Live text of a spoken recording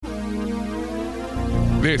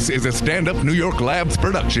This is a Stand Up New York Labs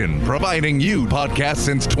production, providing you podcasts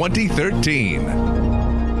since 2013.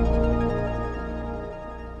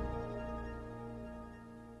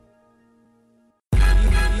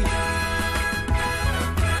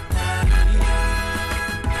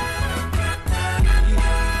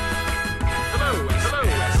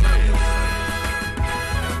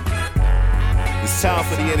 It's time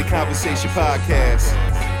for the End of Conversation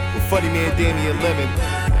podcast with funny man Damian Lemon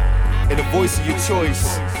and the voice of your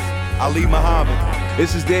choice, Ali Muhammad.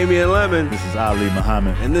 This is Damian Lemon. This is Ali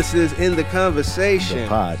Muhammad. And this is In the Conversation. The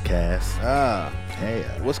podcast. Hey,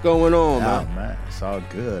 what's going on, man? It's all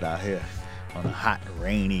good out here on a hot,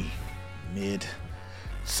 rainy,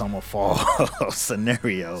 mid-summer fall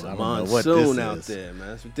scenario. It's I a don't know what this monsoon is. out there, man.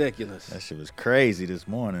 It's ridiculous. That shit was crazy this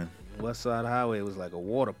morning. West Side Highway was like a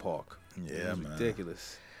water park. Yeah, it was man.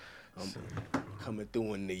 ridiculous. I'm coming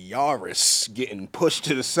through in the Yaris, getting pushed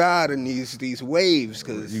to the side in these waves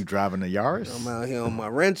because You driving the Yaris? I'm out here on my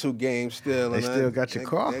rental game still. They and still got your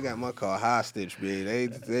car? They got my car hostage,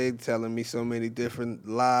 man. They telling me so many different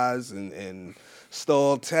lies and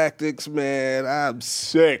stall tactics, man. I'm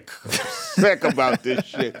sick. I'm sick about this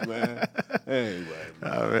shit, man. Anyway,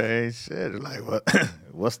 man. I mean, shit. Like, what?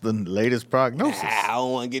 What's the latest prognosis? I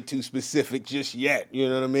don't want to get too specific just yet. You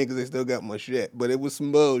know what I mean? Because they still got my shit. But it was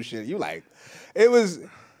some bullshit. You like, it was,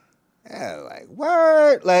 like,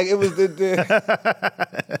 word. Like, it was the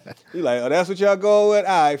you like, oh, that's what y'all go with?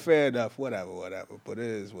 All right, fair enough. Whatever. But it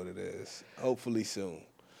is what it is. Hopefully soon.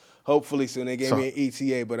 They gave me an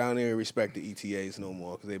ETA, but I don't even respect the ETAs no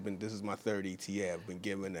more because this is my third ETA I've been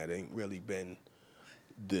given that ain't really been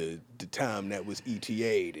the time that was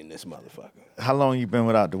ETA'd in this motherfucker. How long you been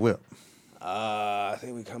without the whip? I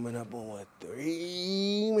think we coming up on what,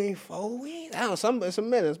 3, maybe 4 weeks? I don't know, it's a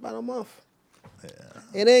minute, it's about a month. Yeah.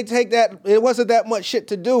 It wasn't that much shit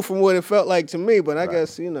to do from what it felt like to me, but I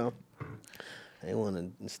guess, they want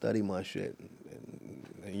to study my shit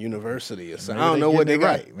in university or something. I don't know what they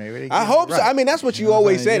got. Right. Maybe they I hope so. right. I mean, that's what you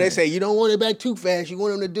always say. They say you don't want it back too fast. You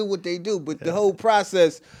want them to do what they do. But the whole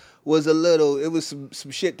process was it was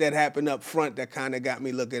some shit that happened up front that kind of got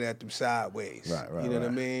me looking at them sideways. Right. You know what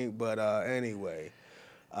I mean? But anyway.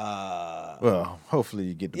 Well, hopefully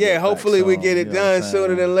you get the Yeah, whip hopefully back we soon, get it you know what I'm done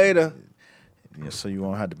sooner saying? than later. Yeah, so you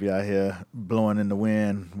won't have to be out here blowing in the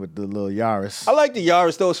wind with the little Yaris. I like the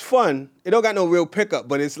Yaris though. It's fun. It don't got no real pickup,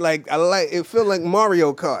 but it's like it feels like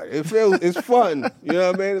Mario Kart. It's fun. You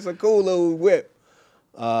know what I mean? It's a cool little whip.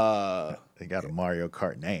 They got a Mario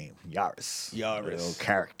Kart name, Yaris. Yaris. Little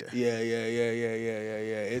character. Yeah.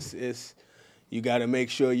 It's you got to make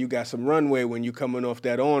sure you got some runway when you coming off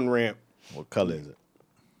that on ramp. What color is it?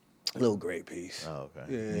 Little gray piece. Oh, okay.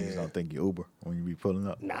 Yeah. Niggas don't think you Uber when you be pulling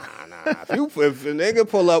up. Nah. If a nigga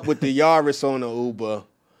pull up with the Yaris on the Uber,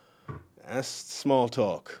 that's small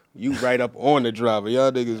talk. You right up on the driver. Y'all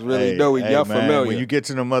niggas really know it. Y'all man, familiar. When you get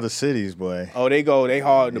to them other cities, boy. Oh, they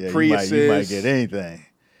hard. The Priuses. You might get anything.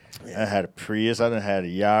 Yeah. I had a Prius. I done had a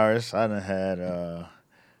Yaris. I done had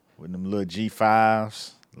with them little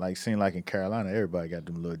G5s. Like, seemed like in Carolina, everybody got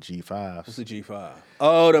them little G5s. What's the G5?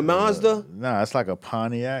 Oh, the Mazda? Nah, it's like a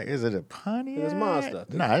Pontiac. Is it a Pontiac? It's Mazda.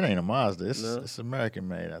 Nah, it ain't a Mazda. It's American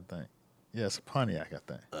made, I think. Yeah, it's a Pontiac, I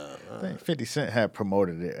think. I think 50 Cent had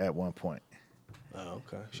promoted it at one point. Oh,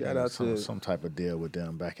 okay. Shout out to some type of deal with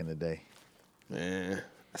them back in the day. Man,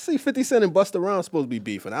 I see 50 Cent and Busta Rhymes supposed to be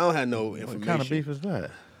beefing. I don't have no information. What kind of beef is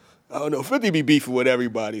that? I don't know. 50 be beefing with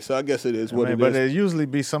everybody, so I guess it is what it is. But there usually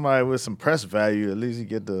be somebody with some press value. At least you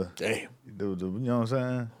get the damn. You know what I'm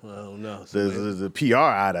saying? I don't know. The PR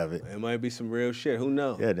out of it. It might be some real shit. Who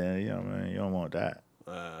knows? Yeah, then you know what I mean. You don't want that.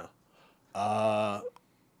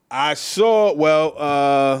 I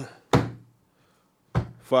saw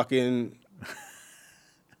fucking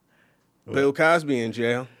Bill Cosby in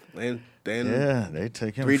jail, and then yeah, they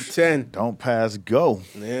take him 3 to 10. Don't pass go.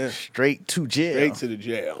 Yeah, straight to jail. Straight to the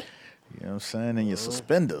jail. You know what I'm saying? And your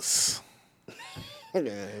suspenders.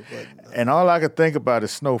 Yeah, and all I could think about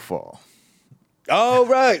is Snowfall. Oh,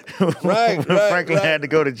 right. Franklin had to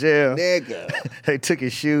go to jail. Nigga. They took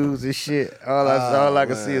his shoes and shit. All I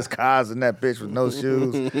could see is cars in that bitch with no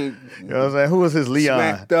shoes. You know what I'm saying? Who was his Leon?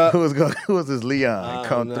 Smacked up. Who was his Leon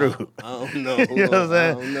come through? I don't know. You know what I'm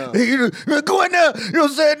saying? I don't know. You go in there, you know what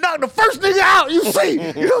I'm saying? Knock the first nigga out, you see. You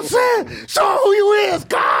know what I'm saying? Show him who you is,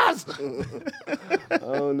 cuz. I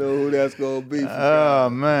don't know who that's going to be. Oh,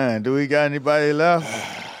 man. Do we got anybody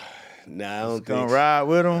left? Nah, I don't think gonna ride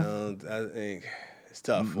with him? I think it's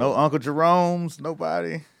tough. No Uncle Jerome's,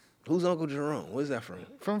 nobody. Who's Uncle Jerome? Where's that from?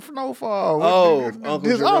 From Snowfall. Oh, Uncle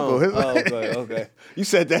his Jerome. uncle. Okay. You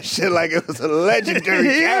said that shit like it was a legendary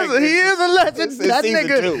character. He is a legend. It's That season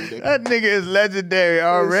nigga, 2, nigga. that nigga is legendary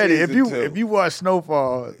already. season 2. If you watch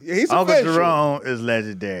Snowfall, Yeah, he's Uncle official. Jerome is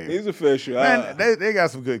legendary. He's official. Man, they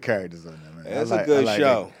got some good characters on there, man. That's a good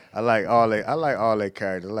show. I like all their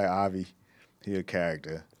characters. I like Avi. He a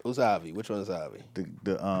character. Who's Avi? Which one's Avi?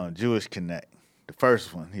 The Jewish Connect. The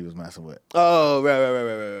first one he was messing with. Oh,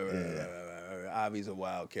 right. Avi's a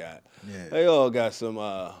wildcat. Yeah. They all got some.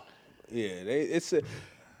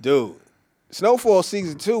 Dude. Snowfall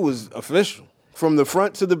season 2 was official from the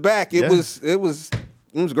front to the back. It was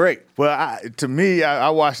great. Well, to me, I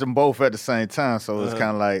watched them both at the same time, so it was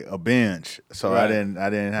kind of like a binge. So Right. I didn't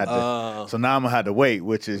have to. So now I'm gonna have to wait,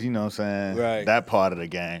 which is, you know what I'm saying, Right. that part of the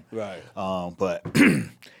game. Right. But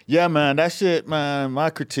yeah, man, that shit, man. My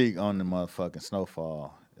critique on the motherfucking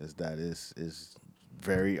Snowfall is that it's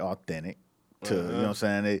very authentic. You know what I'm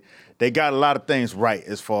saying? They got a lot of things right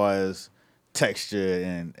as far as texture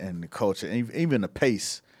and the culture, and even the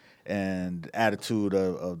pace and attitude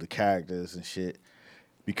of the characters and shit.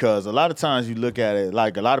 Because a lot of times you look at it,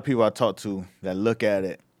 like a lot of people I talk to that look at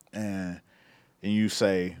it and you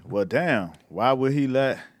say, well, damn, why would he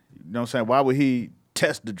let, you know what I'm saying, why would he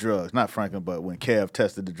test the drugs? Not Franklin, but when Kev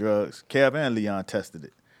tested the drugs, Kev and Leon tested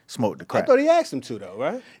it, smoked the crack. I thought he asked him to, though,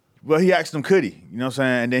 right? Well, he asked him, could he? You know what I'm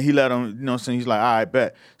saying? And then he let him, you know what I'm saying? He's like, all right,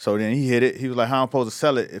 bet. So then he hit it. He was like, how am I supposed to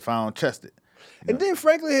sell it if I don't test it? And then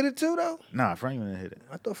Franklin hit it too, though? Nah, Franklin didn't hit it.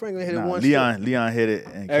 I thought Franklin hit it Nah, once. Leon hit it.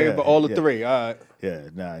 And Kev, But all the yeah. 3, all right.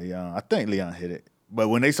 Yeah, I think Leon hit it. But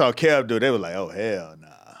when they saw Kev do it, they were like, oh, hell nah.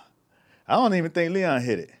 I don't even think Leon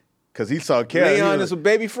hit it. Because he saw Kev. Leon is a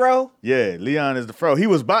baby fro? Yeah, Leon is the fro. He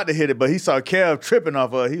was about to hit it, but he saw Kev tripping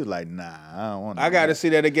off of it. He was like, nah, I don't want to. I got to see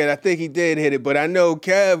that again. I think he did hit it, but I know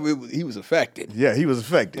Kev, he was affected. Yeah, he was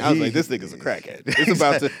affected. I was like, this nigga's a crackhead. It's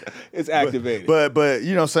about to, it's activated. But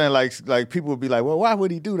you know what I'm saying, like people would be like, well, why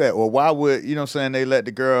would he do that? Or why would, you know what I'm saying, they let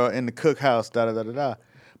the girl in the cookhouse, da-da-da-da-da.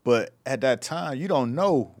 But at that time, you don't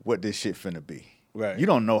know what this shit finna be. Right. You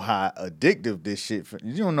don't know how addictive this shit,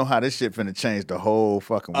 you don't know how this shit finna change the whole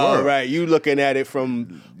fucking world. Oh, right. You looking at it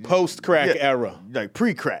from post-crack era. Like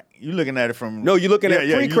pre-crack. You looking at it from... No, you're looking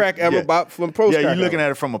at pre-crack era from post-crack Yeah, you're looking era.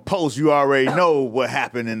 at it from a post. You already know what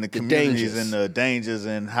happened in the communities dangers. and the dangers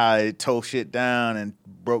and how it tore shit down and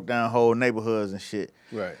broke down whole neighborhoods and shit.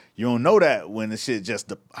 Right. You don't know that when the shit just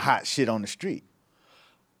the hot shit on the street.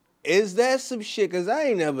 Is that some shit? Because I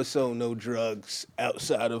ain't never sold no drugs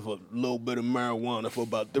outside of a little bit of marijuana for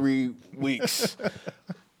about 3 weeks.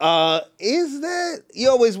 Is that...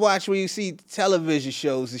 You always watch when you see television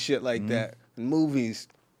shows and shit like that, and movies.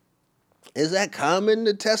 Is that common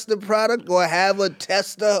to test the product or have a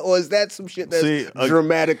tester? Or is that some shit that's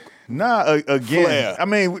dramatic? Nah, again, flair? I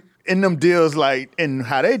mean, in them deals, like, in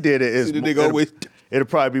how they did it, See the nigga always... it'll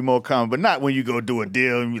probably be more common, but not when you go do a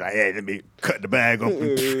deal and you're like, hey, let me cut the bag on.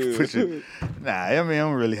 Push it. Nah, I mean, it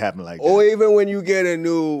don't really happen like that. Or even when you get a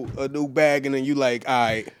new bag and then you like, all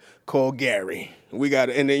right, call Gary. We got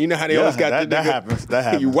it. And then you know how they always got that happens. That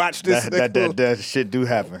happens. You watch this. That shit do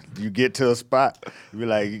happen. You get to a spot, you be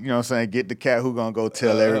like, you know what I'm saying, get the cat who gonna go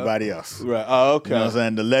tell everybody else. Right. Oh, okay. You know what I'm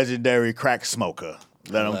saying? The legendary crack smoker.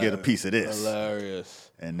 Let him get a piece of this. Hilarious.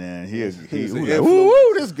 And then he's an like,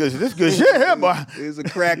 woo, this good shit here, boy. He's a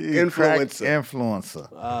crack influencer. Crack influencer.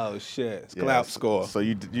 Oh shit. It's Yeah, clout score. So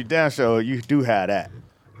you damn sure you do have that.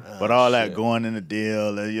 But all that going in the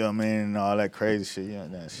deal, you know what I mean, and all that crazy shit, you know,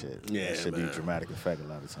 that shit. Yeah, that should man. be dramatic effect a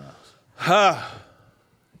lot of times. Huh.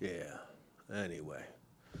 Yeah. Anyway.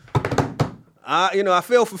 I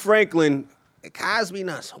feel for Franklin. Cosby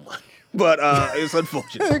not so much. But it's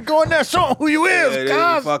unfortunate. Go in there, show 'em who you is, It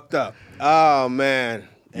guys. fucked up. Oh man.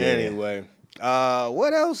 Yeah. Anyway.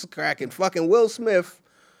 What else cracking? Fucking Will Smith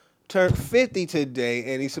turned 50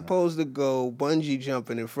 today, and he's supposed to go bungee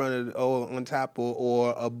jumping in front of, on top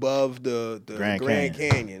or above the Grand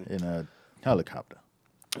Canyon, in a helicopter.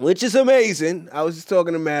 which is amazing. I was just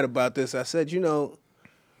talking to Matt about this. I said, first,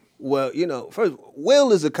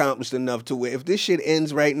 Will is accomplished enough to where if this shit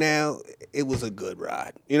ends right now, it was a good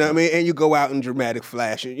ride. You know what I mean? And you go out in dramatic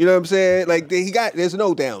flashing. You know what I'm saying? Like, there's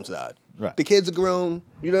no downside. Right. The kids are grown.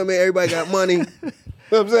 You know what I mean? Everybody got money. You know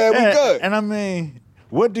what I'm saying? We good. And I mean,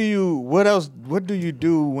 what do you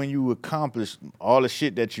do when you accomplish all the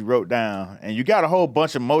shit that you wrote down and you got a whole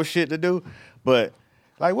bunch of more shit to do, but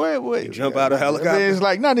like what You jump out of a helicopter? I mean, it's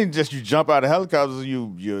like not even just you jump out of helicopters,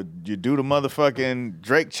 you do the motherfucking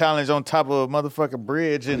Drake challenge on top of a motherfucking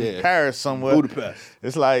bridge in Paris somewhere. Budapest.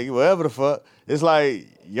 It's like whatever the fuck. It's like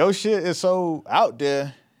your shit is so out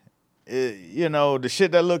there. the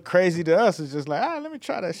shit that look crazy to us is just like, let me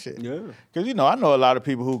try that shit. Yeah. Because, I know a lot of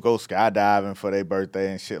people who go skydiving for their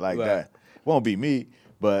birthday and shit like that. Won't be me,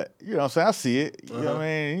 but, you know what I'm saying? I see it. You know what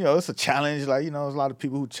I mean? It's a challenge. Like, there's a lot of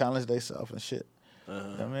people who challenge themselves and shit.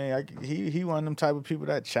 I mean, he one of them type of people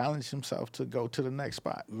that challenge himself to go to the next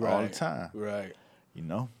spot all the time. Right.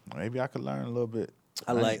 Maybe I could learn a little bit.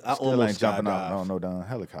 I still almost ain't jumping skydived. out no damn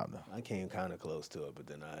helicopter. I came kind of close to it, but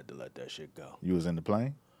then I had to let that shit go. You was in the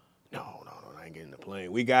plane? No, I ain't getting in the plane.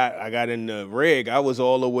 I got in the rig. I was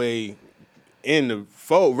all the way in the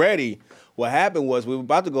ready. What happened was we were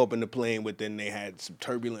about to go up in the plane, but then they had some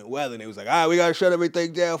turbulent weather, and they was like, all right, we got to shut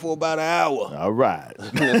everything down for about an hour. All right.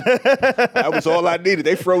 That was all I needed.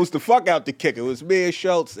 They froze the fuck out the kicker. It was me and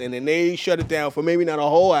Schultz, and then they shut it down for maybe not a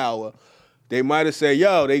whole hour. They might have said,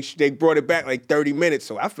 yo, they brought it back like 30 minutes.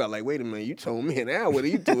 So I felt like, wait a minute, you told me an hour. What are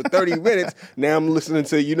you doing 30 minutes? Now I'm listening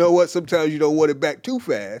to, you know what, sometimes you don't want it back too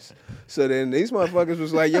fast. So then these motherfuckers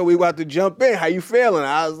was like, yo, we about to jump in. How you feeling?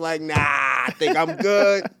 I was like, nah, I think I'm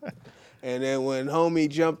good. And then when homie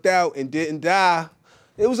jumped out and didn't die,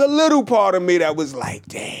 it was a little part of me that was like,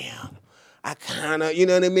 damn, I kind of, you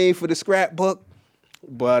know what I mean, for the scrapbook.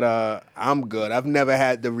 But I'm good. I've never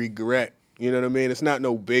had the regret. You know what I mean? It's not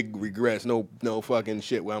no big regrets, no fucking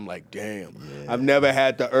shit where I'm like, damn. Yeah. I've never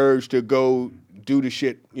had the urge to go do the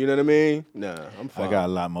shit. You know what I mean? Nah, I'm fine. I got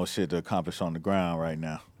a lot more shit to accomplish on the ground right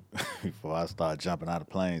now before I start jumping out of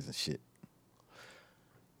planes and shit.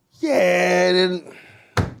 Yeah,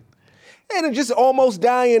 and just almost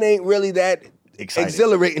dying ain't really that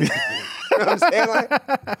exhilarating. You know what I'm saying?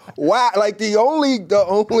 Like, why? Like the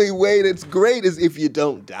only way that's great is if you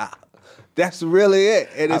don't die. That's really it.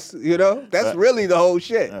 And it's, that's really the whole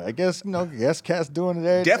shit. I guess, cats doing it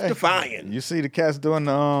every Death day. defying. You see the cats doing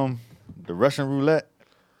the Russian roulette?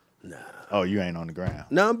 Nah. Oh, you ain't on the ground.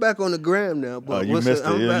 No, I'm back on the gram now. But you missed it.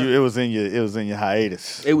 It was in your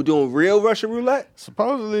hiatus. They were doing real Russian roulette?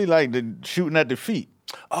 Supposedly, like shooting at the feet.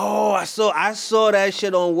 Oh, I saw that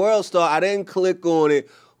shit on World Star. I didn't click on it.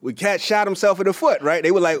 The cat shot himself in the foot, right?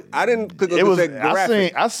 They were like, I didn't click on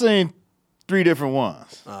it. I seen 3 different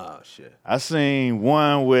ones. Oh, shit. I seen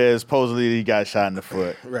one where supposedly he got shot in the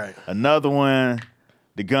foot. Right. Another one,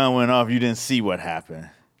 the gun went off. You didn't see what happened.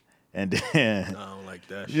 And then... I don't like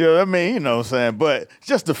that shit. Yeah, I mean, you know what I'm saying? But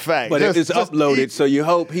just the fact. But it's uploaded, so you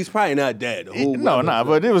hope he's probably not dead.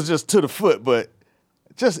 But it was just to the foot. But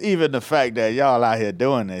just even the fact that y'all out here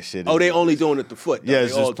doing that shit. Oh, they only doing it the foot. Yeah,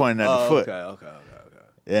 it's just pointing at the foot. Okay.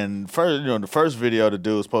 And first, the first video the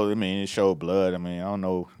dude was supposed. It showed blood. I mean, I don't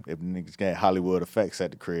know if niggas got Hollywood effects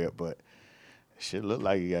at the crib, but shit looked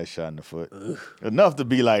like he got shot in the foot. Ugh. Enough to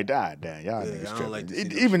be like, damn, y'all niggas tripping. Like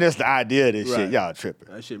even just the idea of this shit, y'all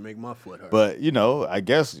tripping. That shit make my foot hurt. But I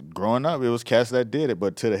guess growing up, it was cats that did it,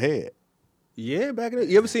 but to the head. Yeah, back in the,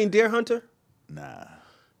 you ever seen Deer Hunter? Nah.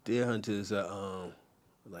 Deer Hunter is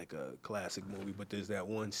like a classic movie, but there's that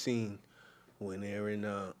one scene when they're in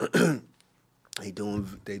they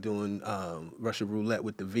doing Russian roulette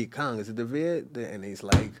with the Viet Cong. Is it the Viet? And he's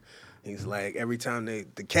like every time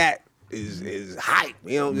the cat is hype,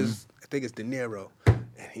 just I think it's De Niro.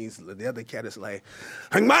 And the other cat is like,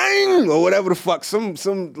 "Hang mine," or whatever the fuck,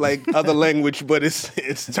 some like other language, but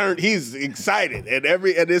it's turned. He's excited, and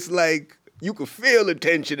it's like you can feel the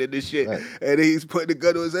tension in this shit. Right. And he's putting the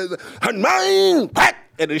gun to his head, "Hang mine,"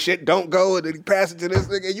 and the shit don't go, and then he passes it to this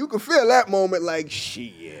nigga. And you can feel that moment, like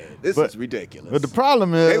shit, this is ridiculous. But the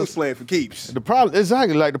problem is they was playing for keeps. The problem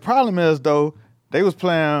is though they was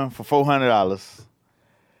playing for $400.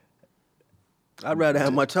 I'd rather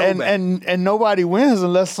have my toe back. And nobody wins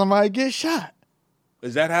unless somebody gets shot.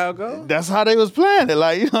 Is that how it goes? That's how they was playing it.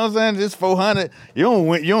 Like, you know what I'm saying? Just $400. You don't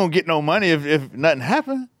win. You don't get no money if nothing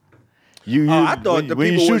happened. I thought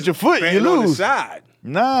when you shoot your foot, you lose. On the side.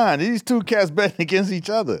 Nah, these two cats betting against each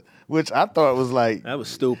other, which I thought was like that was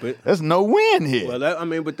stupid. There's no win here. Well,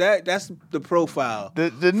 that's the profile. The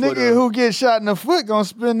nigga who gets shot in the foot gonna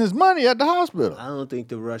spend his money at the hospital. I don't think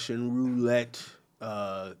the Russian roulette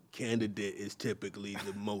candidate is typically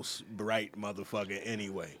the most bright motherfucker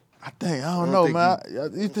anyway. I don't know, man.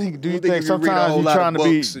 Do you think sometimes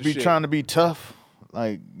you trying to be tough?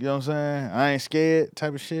 Like, you know what I'm saying? I ain't scared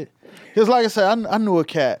type of shit. Because like I said, I knew a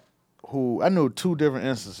cat I knew 2 different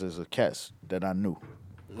instances of cats that I knew.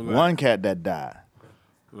 Right. One cat that died.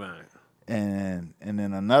 Right. And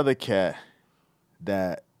then another cat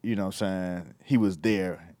that, you know what I'm saying, he was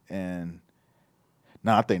there and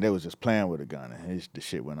I think they was just playing with a gun and the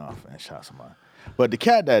shit went off and shot somebody. But the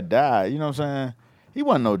cat that died, you know what I'm saying, he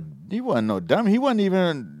wasn't no dummy. He wasn't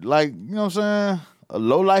even like, you know what I'm saying, a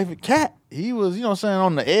low-life cat. He was, you know what I'm saying,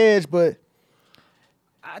 on the edge, but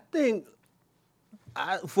I think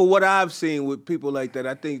For what I've seen with people like that,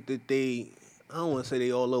 I think that I don't want to say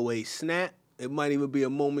they all the way snap. It might even be a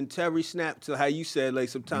momentary snap to how you said, like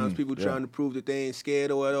sometimes people trying to prove that they ain't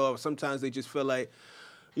scared or whatever. Sometimes they just feel like,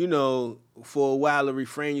 you know, for a while the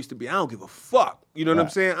refrain used to be, I don't give a fuck. You know what I'm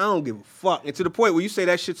saying? I don't give a fuck. And to the point where you say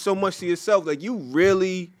that shit so much to yourself, like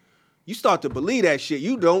you start to believe that shit.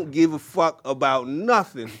 You don't give a fuck about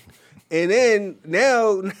nothing. And then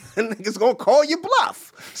now niggas gonna call you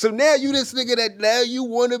bluff. So now you this nigga that now you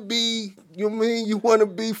wanna be, you wanna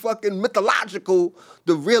be fucking mythological,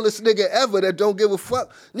 the realest nigga ever that don't give a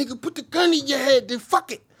fuck. Nigga, put the gun in your head, then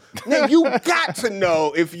fuck it. Now you got to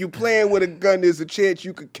know if you playing with a gun, there's a chance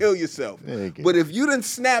you could kill yourself. But if you done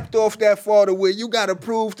snapped off that far to where you gotta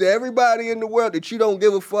prove to everybody in the world that you don't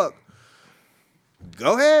give a fuck,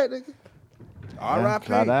 go ahead, nigga.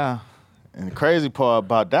 R.I.P. And the crazy part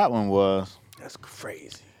about that one was that's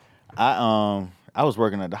crazy. I was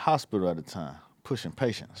working at the hospital at the time, pushing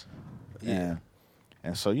patients. Yeah.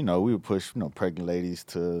 And so, you know, we would push, you know, pregnant ladies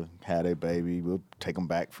to have their baby. We'll take them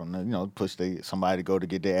back from the, you know, push somebody to go to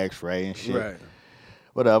get their x-ray and shit. Right.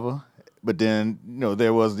 Whatever. But then, you know,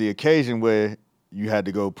 there was the occasion where you had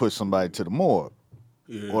to go push somebody to the morgue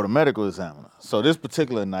or the medical examiner. So this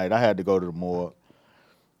particular night, I had to go to the morgue.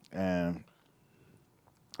 And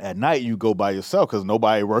at night, you go by yourself because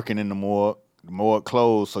nobody working in the morgue. The morgue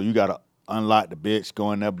closed, so you got to unlock the bitch,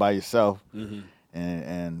 go in there by yourself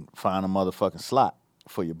and find a motherfucking slot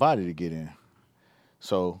for your body to get in.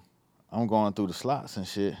 So I'm going through the slots and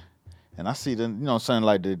shit, and I see the, you know what I'm saying,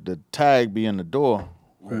 like the tag be in the door,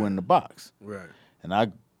 who in the box. Right. And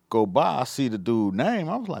I go by, I see the dude's name.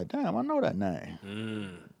 I was like, damn, I know that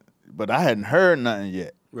name. But I hadn't heard nothing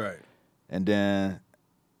yet. Right. And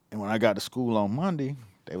when I got to school on Monday,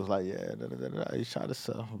 they was like, yeah, he shot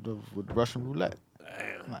himself with Russian roulette.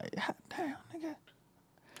 Damn. I'm like, damn, nigga.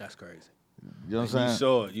 That's crazy. You know what I'm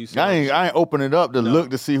saying? You saw it. I ain't open it up to look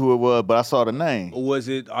to see who it was, but I saw the name.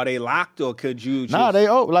 Are they locked or could you just... Nah, they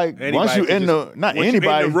open. Like, once you in the... Not once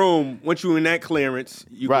anybody. You in the room, once you in that clearance,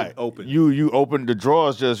 you can open. You open the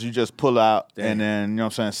drawers, you just pull out, and then, you know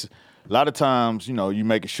what I'm saying? A lot of times, you know, you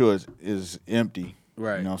making sure it's empty.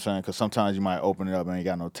 Right. You know what I'm saying? Because sometimes you might open it up and ain't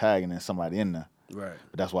got no tag and then somebody in there. Right.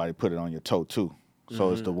 But that's why they put it on your toe, too.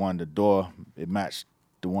 So it's the door, it matched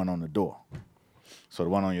the one on the door. So the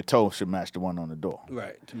one on your toe should match the one on the door.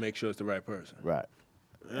 Right, to make sure it's the right person. Right.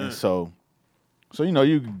 And so you know,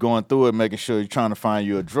 you going through it, making sure you're trying to find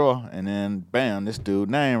you a drawer, and then, bam, this dude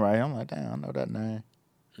name right here. I'm like, damn, I know that name.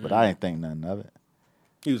 But I ain't think nothing of it.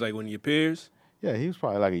 He was like one of your peers? Yeah, he was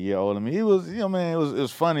probably like a year older than me. He was, you know, man, it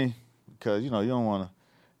was funny because, you know, you don't want to,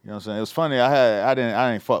 you know what I'm saying? It was funny. I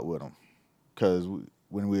didn't fuck with him because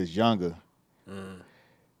when we was younger,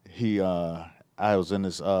 I was in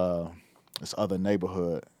this other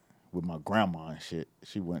neighborhood with my grandma and shit.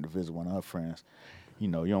 She went to visit one of her friends. You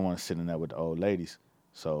know, you don't want to sit in there with the old ladies.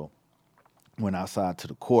 So went outside to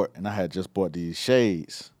the court, and I had just bought these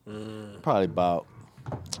shades. Probably about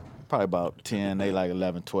 10, they like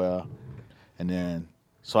 11, 12. And then,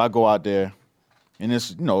 so I go out there, and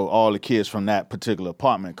it's, you know, all the kids from that particular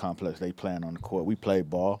apartment complex, they playing on the court. We played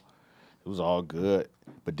ball. It was all good.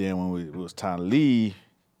 But then when it was time to leave,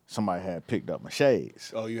 somebody had picked up my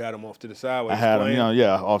shades. Oh, you had them off to the side while I had them, you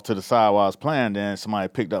know, off to the side while I was playing. Then somebody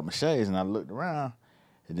picked up my shades, and I looked around,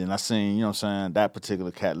 and then I seen, you know what I'm saying, that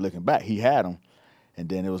particular cat looking back. He had them, and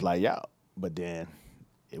then it was like, yo. But then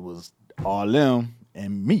it was all them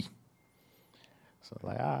and me. So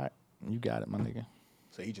like, all right, you got it, my nigga.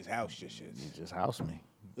 So he just housed your shit. He just housed me.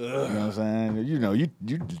 You know what I'm saying? You know, you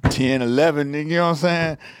 10, 11, nigga, you know what I'm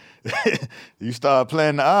saying? You start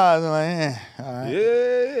playing the odds, I'm like, all right.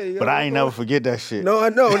 Yeah. But I ain't never forget that shit. No, I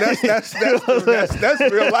know. That's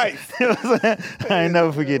real life. You know what I'm saying? I ain't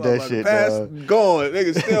never forget that shit, past gone.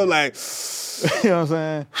 Niggas still like, you know what I'm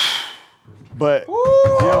saying? But, you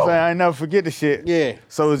know what I'm saying? I ain't never forget the shit. Yeah.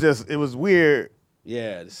 So it was weird.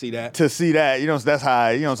 Yeah, to see that. You know, so that's how,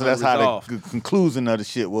 you know, so that's how the conclusion of the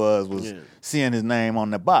shit was seeing his name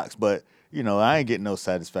on the box. But, you know, I ain't getting no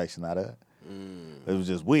satisfaction out of it. It was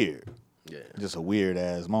just weird. Yeah. Just a weird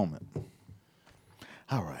ass moment.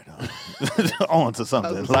 All right, on to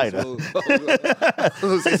something lighter. I was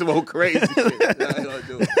gonna say some old crazy shit. No, I ain't gonna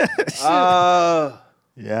do it.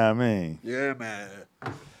 Yeah, I mean. Yeah, man.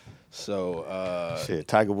 So, shit,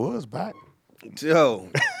 Tiger Woods back. Yo.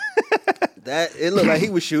 That it looked like he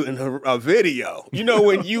was shooting a video. You know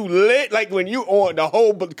when you lit, like when you on the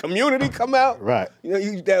whole community come out? Right. You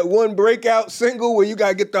know, that one breakout single where you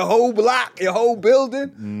gotta get the whole block, your whole building.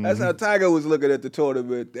 Mm-hmm. That's how Tiger was looking at the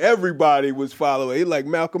tournament. Everybody was following. He like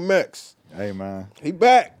Malcolm X. Hey, man. He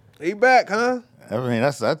back, huh? I mean,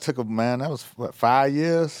 that took a man. That was what, 5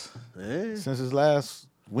 years Yeah. since his last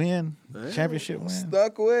win, championship win.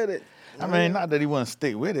 Stuck with it. I mean, not that he wouldn't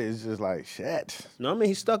stick with it. It's just like shit. No, I mean,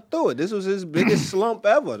 he stuck through it. This was his biggest slump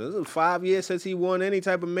ever. This was 5 years since he won any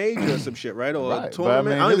type of major or some shit, right? Or Right, a but I tournament.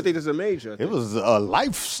 mean, I don't even this- think this is a major. It was a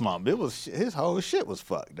life slump. It was his whole shit was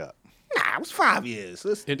fucked up. Nah, it was 5 years.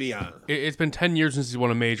 Let's be honest. It's been 10 years since he's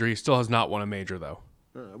won a major. He still has not won a major, though.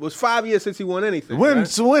 It was 5 years since he won anything. When right?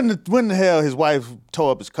 so when the hell his wife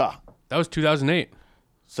tore up his car? That was 2008.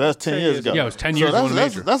 So that's 10 years ago. Yeah, it was 10 So years to that's, win a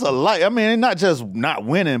that's, major. that's a light. I mean, not just not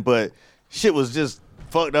winning, but shit was just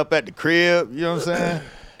fucked up at the crib. You know what I'm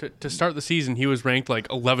saying? To start the season, he was ranked like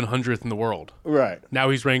 1100th in the world. Right. Now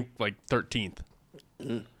he's ranked like 13th.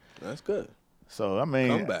 That's good. So I mean,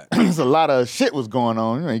 Comeback. there's a lot of shit was going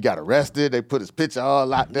on. You know, he got arrested. They put his picture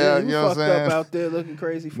all out there. he you know what I'm fucked saying? up out there looking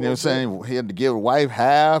crazy for You know what I'm saying? He had to give a wife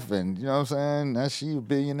half, and you know what I'm saying? Now she a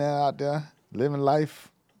billionaire out there living life.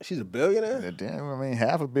 She's a billionaire? Damn, I mean,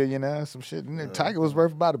 half a billionaire, some shit. And then Tiger was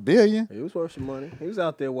worth about $1 billion. He was worth some money. He was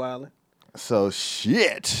out there wilding. So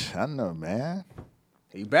shit, I know, man.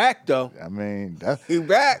 He back, though. I mean, He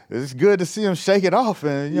back. it's good to see him shake it off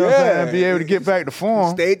and you know what I'm saying, be able to get back to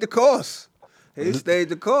form. Stayed the course. He stayed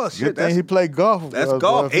the course. Good Shit, thing he played golf. that's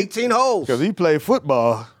golf. 18 holes. Because he played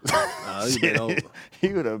football. He'd been over.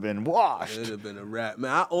 He would have been washed. It would have been a wrap.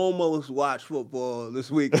 Man, I almost watched football this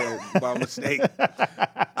weekend by mistake.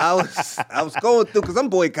 I was going through, because I'm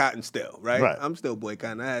boycotting still, right? Right. I'm still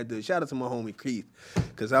boycotting. I had to shout out to my homie Keith,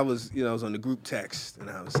 because I was on the group text, and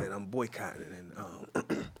I was saying I'm boycotting.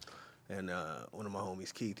 And one of my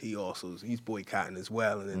homies, Keith, he's boycotting as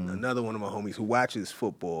well. And then another one of my homies who watches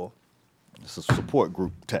football. It's a support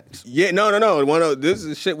group text. Yeah, no.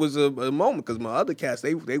 This shit was a moment, because my other cats,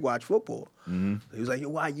 they watch football. He was like, yo,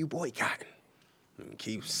 why you boycotting? And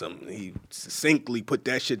he succinctly put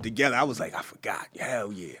that shit together. I was like, I forgot.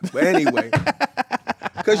 Hell yeah. But anyway,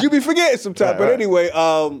 because you be forgetting sometimes. But anyway,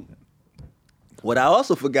 what I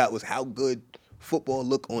also forgot was how good football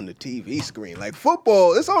look on the TV screen. Like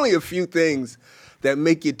football, it's only a few things that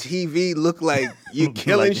make your TV look like you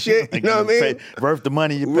killing shit. You know what I mean? Worth the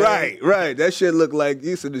money you pay. Right. That shit look like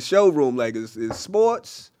you in the showroom. Like it's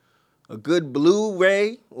sports, a good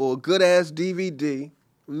Blu-ray or a good ass DVD,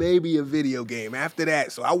 maybe a video game. After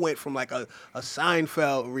that, so I went from like a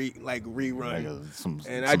Seinfeld rerun, Some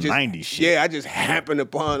I just 90s shit. Yeah, I just happened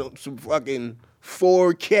upon some fucking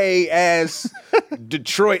 4K ass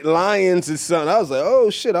Detroit Lions and something. I was like, oh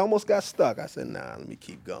shit, I almost got stuck. I said, nah, let me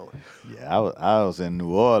keep going. Yeah, I was in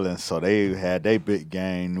New Orleans, so they had their big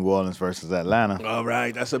game, New Orleans versus Atlanta. All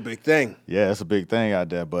right, that's a big thing. Yeah, it's a big thing out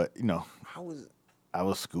there, but you know, I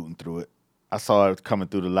was scooting through it. I saw it coming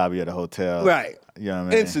through the lobby of the hotel. Right. You know what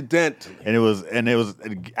I mean? Incidentally. And it was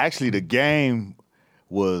actually the game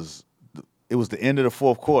was the end of the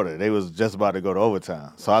fourth quarter. They was just about to go to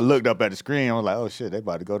overtime. So I looked up at the screen. I was like, oh shit, they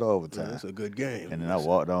about to go to overtime. That's a good game. And then I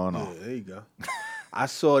walked on. Yeah, there you go. I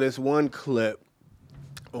saw this one clip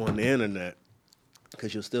on the internet,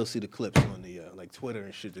 because you'll still see the clips on the like Twitter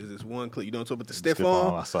and shit. There's this one clip. You don't talk about the stiff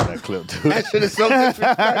arm? I saw that clip too. That shit is so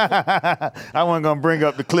disrespectful. I wasn't gonna bring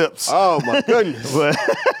up the clips. Oh my goodness. But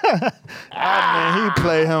I mean, he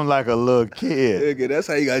played him like a little kid. Nigga, that's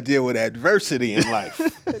how you gotta deal with adversity in life.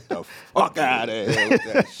 Get the fuck out of here with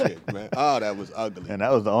that shit, man. Oh, that was ugly. And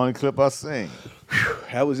that was the only clip I seen.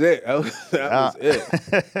 That was it. That was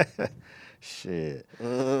it. Shit.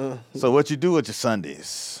 So what you do with your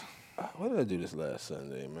Sundays? What did I do this last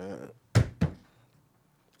Sunday, man?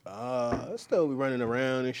 Still be running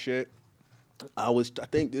around and shit. I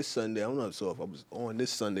think this Sunday, I'm not sure if I was on this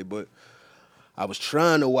Sunday, but I was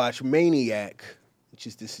trying to watch Maniac, which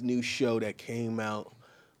is this new show that came out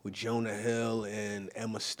with Jonah Hill and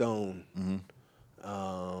Emma Stone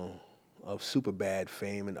of Superbad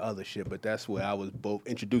fame and other shit. But that's where I was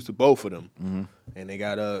introduced to both of them. And they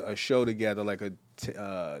got a show together, like a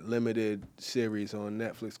limited series on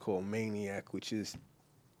Netflix called Maniac, which is,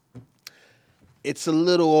 it's a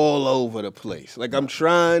little all over the place. Like, I'm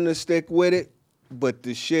trying to stick with it, but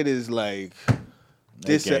the shit is like...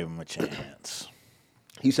 They gave him a chance.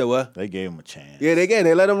 You said what? They gave him a chance. Yeah,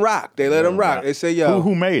 they let him rock. They let him rock. They say, yo...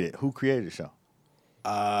 Who made it? Who created the show?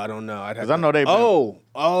 I don't know. Because I know they...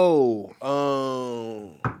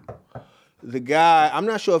 The guy, I'm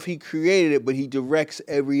not sure if he created it, but he directs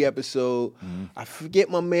every episode. I forget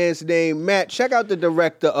my man's name. Matt, check out the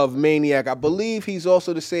director of Maniac. I believe he's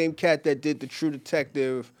also the same cat that did the True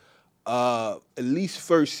Detective, at least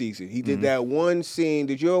first season. He did that one scene.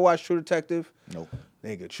 Did you ever watch True Detective? Nope.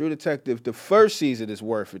 Nigga, True Detective, the first season is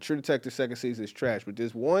worth it. True Detective second season is trash. But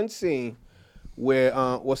there's one scene where,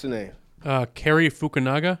 what's the name? Cary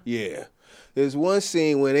Fukunaga? Yeah. There's one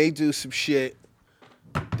scene where they do some shit.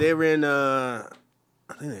 They're in I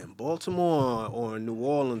think they're in Baltimore or New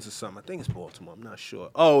Orleans or something. I think it's Baltimore. I'm not sure.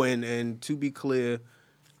 Oh, and to be clear,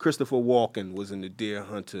 Christopher Walken was in the Deer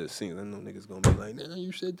Hunter scene. I know niggas gonna be like, nah,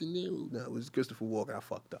 you said De Niro. No, it was Christopher Walken. I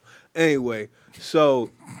fucked up. Anyway, so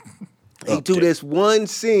they do this one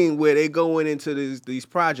scene where they going into these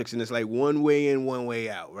projects and it's like one way in, one way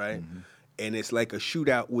out, right? Mm-hmm. And it's like a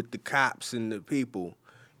shootout with the cops and the people.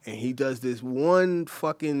 And he does this one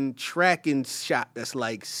fucking tracking shot that's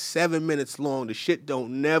like 7 minutes long. The shit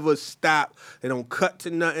don't never stop. They don't cut to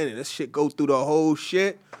nothing. And this shit goes through the whole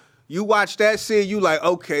shit. You watch that scene, you like,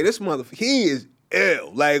 okay, this motherfucker, he is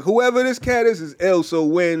ill. Like, whoever this cat is ill. So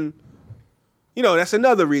when, you know, that's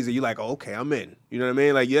another reason. You like, oh, okay, I'm in. You know what I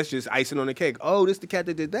mean? Like, that's just icing on the cake. Oh, this the cat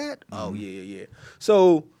that did that? Mm-hmm. Oh, yeah.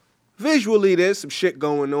 So visually, there's some shit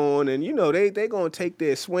going on. And, you know, they going to take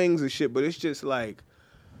their swings and shit. But it's just like,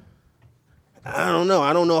 I don't know.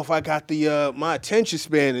 I don't know if I got the my attention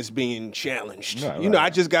span is being challenged. Right, you know,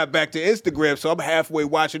 I just got back to Instagram, so I'm halfway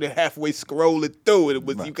watching it, halfway scrolling through it.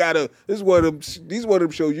 But you gotta. This is one of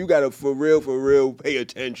them shows you gotta for real pay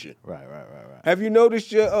attention. Right. Have you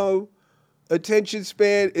noticed your attention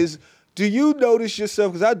span is? Do you notice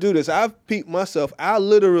yourself? Because I do this. I've peeped myself. I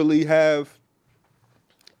literally have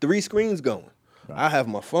 3 screens going. Right. I have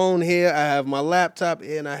my phone here, I have my laptop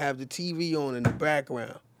here, and I have the TV on in the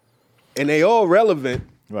background. And they all relevant.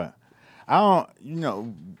 Right. I don't, you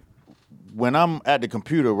know, when I'm at the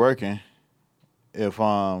computer working, if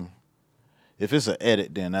it's an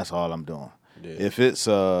edit, then that's all I'm doing. Yeah. If it's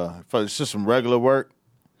just some regular work,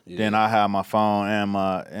 then I have my phone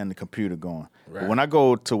and the computer going. Right. But when I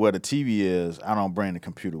go to where the TV is, I don't bring the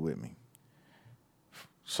computer with me.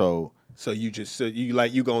 So you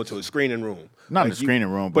go into a screening room. Not like a screening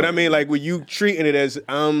room, but I mean, like, were you treating it as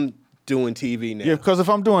I'm doing TV now? Yeah, because if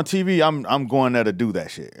I'm doing TV, I'm going there to do that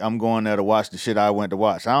shit. I'm going there to watch the shit I went to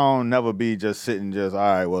watch. I don't never be just sitting all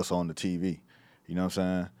right, what's on the TV? You know what I'm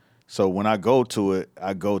saying? So when I go to it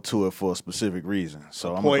for a specific reason.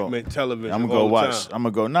 So appointment television. I'm gonna go watch. I'm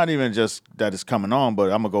gonna go not even just that it's coming on, but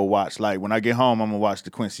I'm gonna go watch. Like when I get home, I'm gonna watch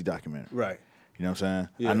the Quincy documentary. Right. You know what I'm saying?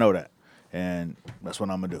 Yeah. I know that, and that's what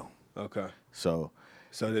I'm gonna do. Okay. So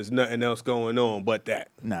there's nothing else going on but that.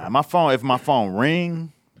 Nah, my phone. If my phone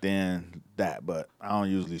ring, then that. But I don't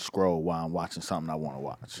usually scroll while I'm watching something I want to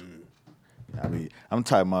watch. I mean, I'm the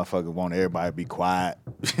type of motherfucker want everybody to be quiet.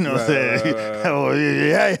 You know what I'm saying? Right. Oh,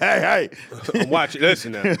 yeah, hey. I'm watching.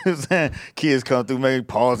 Listen now. You know what I'm saying? Kids come through, make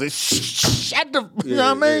pause. Shut the. You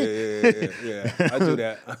know what I mean? Yeah. I do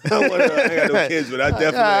that. I ain't got no kids, but I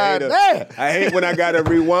definitely hate it. I hate when I got to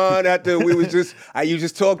rewind after you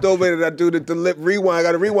just talked over it and I do the lip rewind. I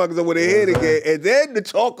got to rewind because I want to hear it again. And then to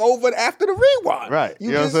talk over it after the rewind. Right.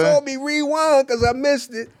 You just saw me rewind because I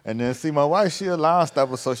missed it. And then see, my wife, she a line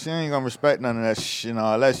stopper, so she ain't going to respect none of that shit and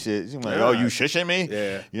all that shit. She's like, oh, you shushing me?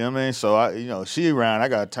 Yeah. You know what I mean? So, she around. I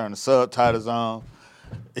got to turn the subtitles on.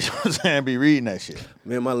 You know what I'm saying? Be reading that shit.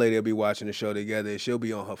 Me and my lady will be watching the show together and she'll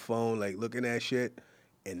be on her phone, like, looking at shit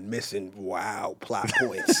and missing wild plot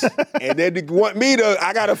points. And then they want me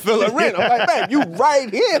I got to fill her in. I'm like, man, you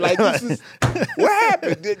right here. Like, this is, what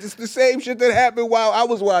happened? It's the same shit that happened while I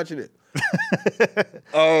was watching it.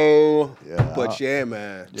 But yeah,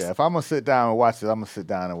 man. Yeah, if I'm gonna sit down and watch it, I'm gonna sit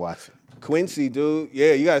down and watch it. Quincy, dude.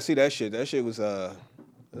 Yeah, you gotta see that shit. That shit was a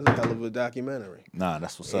hell of a documentary. Nah,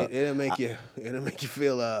 that's what's up. It'll make you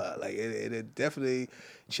feel like it'll definitely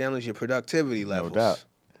challenge your productivity levels. No doubt.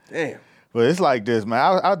 Damn. But it's like this,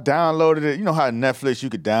 man. I downloaded it. You know how Netflix, you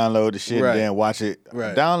could download the shit and then watch it.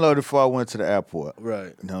 Right. I downloaded it before I went to the airport.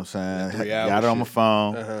 Right. You know what I'm saying? 3 hours Got it on my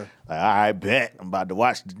phone. Uh-huh. Like, all right, bet. I'm about to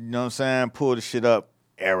watch, you know what I'm saying? Pull the shit up.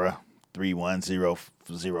 Error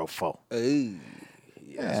 31004. Ooh.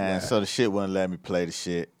 Yeah, so the shit wouldn't let me play the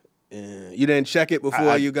shit. You didn't check it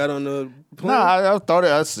before you got on the plane? Nah, I thought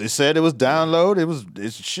it said it was download.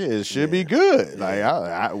 It should be good. Yeah.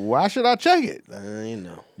 Like, why should I check it? You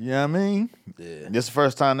know. You know what I mean? Yeah. This is the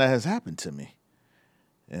first time that has happened to me.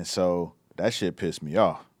 And so that shit pissed me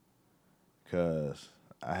off because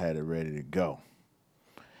I had it ready to go.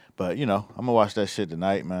 But, I'm going to watch that shit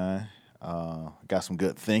tonight, man. Got some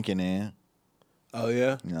good thinking in. Oh,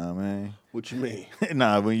 yeah? You know what I mean? What you mean?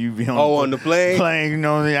 Nah, when you be on the plane? Plane,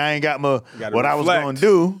 I ain't got what reflect. I was going to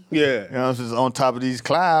do. Yeah. You know, just on top of these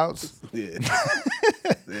clouds. Yeah.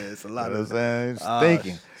 It's a lot of saying.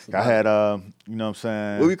 Thinking. I had, you know what I'm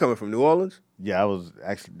saying? Where we coming from, New Orleans? Yeah, I was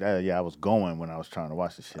actually, I was going when I was trying to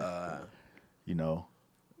watch the shit.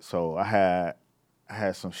 So I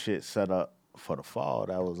had some shit set up for the fall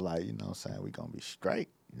that was like, you know what I'm saying, we gonna be straight.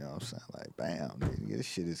 You know what I'm saying? Like, bam, nigga, this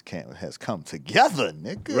shit has come together,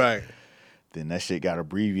 nigga. Right. Then that shit got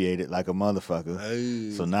abbreviated like a motherfucker.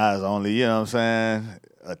 Hey. So now it's only, you know what I'm saying,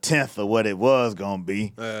 a tenth of what it was gonna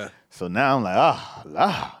be. So now I'm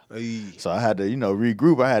like, Hey. So I had to,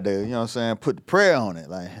 regroup. I had to, you know what I'm saying, put the prayer on it.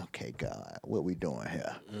 Like, okay, God, what we doing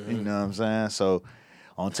here? You know what I'm saying? So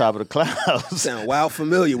on top of the clouds. Sound wild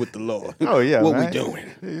familiar with the Lord. Oh, yeah, What man. we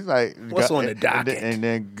doing? He's like, What's on the docket? And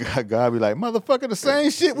then God be like, motherfucker, the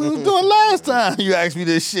same shit we was doing last time you asked me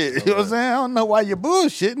this shit. You know what I'm saying? I don't know why you're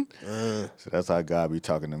bullshitting. So that's how God be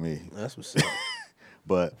talking to me. That's what's up.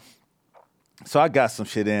 But, so I got some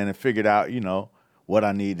shit in and figured out, what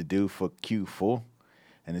I need to do for Q4.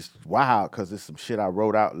 And it's wild because it's some shit I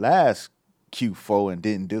wrote out last Q4 and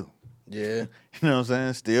didn't do. Yeah. You know what I'm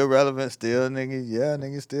saying? Still relevant, still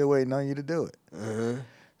niggas still waiting on you to do it.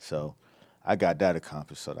 So I got that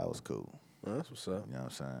accomplished, so that was cool. That's what's up. You know what I'm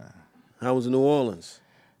saying? How was New Orleans?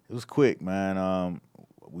 It was quick, man.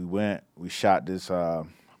 We shot this, the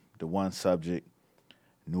one subject,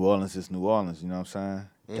 New Orleans is New Orleans, you know what I'm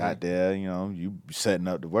saying? Got there, you setting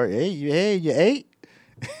up the work. Hey, you ate?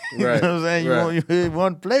 You Right. know what I'm saying? Right. You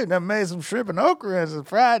want to plate, that made some shrimp and okra and some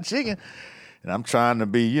fried chicken. And I'm trying to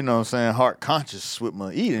be, you know what I'm saying, heart conscious with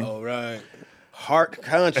my eating. All right. Heart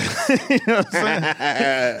conscious. You know what I'm saying?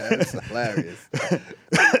 That's hilarious.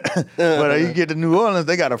 But you get to New Orleans,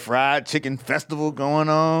 they got a fried chicken festival going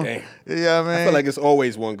on. Damn. You know what I mean? I feel like it's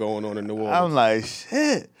always one going on in New Orleans. I'm like,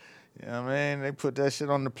 shit. You know what I mean? They put that shit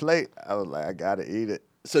on the plate. I was like, I gotta eat it.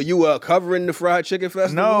 So you were covering the fried chicken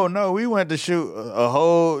festival? No, we went to shoot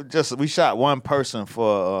we shot one person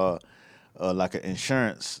for like an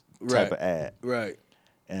insurance type of ad. Right.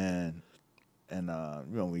 And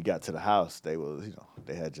when we got to the house, they was,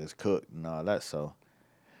 they had just cooked and all that. So,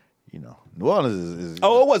 New Orleans is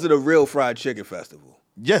Oh, it wasn't a real fried chicken festival.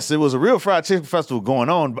 yes, it was a real fried chicken festival going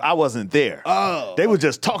on, but I wasn't there. Oh. They were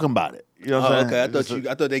just talking about it. You know what I'm saying? Okay.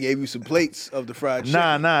 I thought they gave you some plates of the fried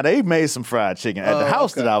chicken. Nah, they made some fried chicken at the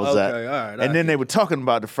house okay, that I was at. okay, all right, I and then get they were talking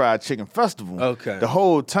about the fried chicken festival. Okay. The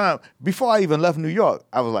whole time. Before I even left New York,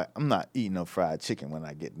 I was like, I'm not eating no fried chicken when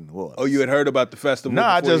I get to New Orleans. Oh, you had heard about the festival? Nah,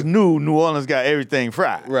 I before just you- knew New Orleans got everything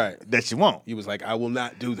fried. Right. That you want. You was like, I will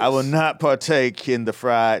not do this. I will not partake in the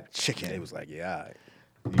fried chicken. They was like, yeah, all right.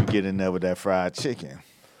 You get in there with that fried chicken.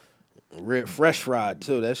 Fresh fried,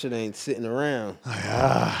 too. That shit ain't sitting around.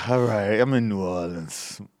 All right, I'm in New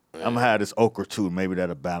Orleans. I'm going to have this okra too. Maybe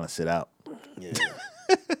that'll balance it out. Yeah.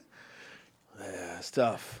 Yeah, it's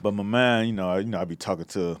tough. But my man, I be talking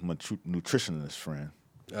to my nutritionist friend.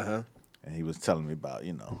 Uh-huh. And he was telling me about,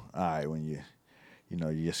 all right, when you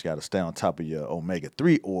just got to stay on top of your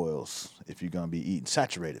omega-3 oils if you're going to be eating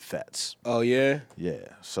saturated fats. Oh, yeah? Yeah.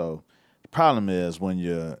 So the problem is when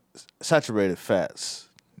your saturated fats,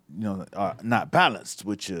 are not balanced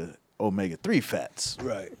with your omega-3 fats.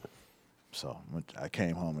 Right. So I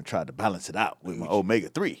came home and tried to balance it out with my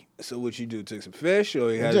omega-3. So what you do, took some fish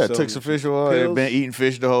or you had Yeah, took some fish oil. pills? Been eating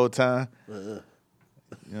fish the whole time. You know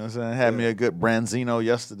what I'm saying? Had me a good Branzino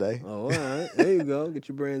yesterday. Oh, all right. There you go. Get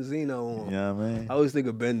your Branzino on. You know what I mean? I always think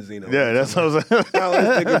of Benzino. Yeah, that's what I'm saying. I always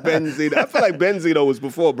think of Benzino. I feel like Benzino was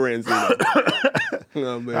before Branzino. You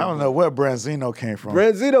know what I mean? I don't know where Branzino came from.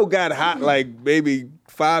 Branzino got hot like maybe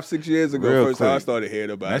 5-6 years ago. Real First time I quick. started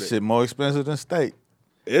hearing about That it. shit more expensive than steak.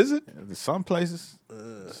 Is it? Some places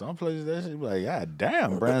that shit be like, God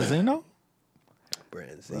damn, Branzino.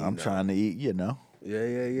 Branzino. I'm trying to eat, Yeah. You know what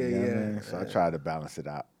I mean? So I try to balance it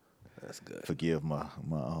out. That's good. Forgive my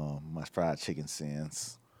fried chicken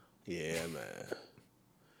sins. Yeah, man.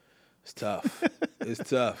 It's tough. It's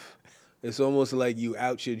tough. It's almost like you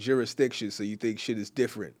out your jurisdiction, so you think shit is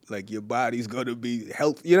different. Like your body's gonna be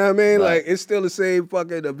healthy. You know what I mean? Right. Like it's still the same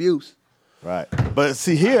fucking abuse. Right. But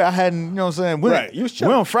see, here I hadn't, you know what I'm saying? Right, you was We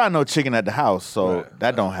chilling. don't fry no chicken at the house, so Right,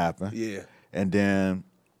 that don't happen. Yeah. And then,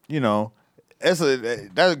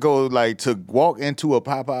 that goes like to walk into a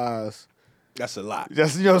Popeyes. That's a lot.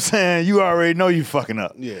 Just, you know what I'm saying? You already know you fucking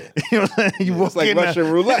up. Yeah. You know what I'm saying? You walk It's like in there-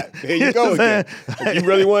 Russian roulette. Here you go know what I'm again. Like, you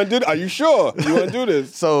really want to do this? Are you sure you want to do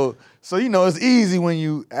this? So it's easy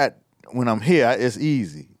when I'm here, it's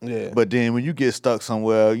easy. Yeah. But then when you get stuck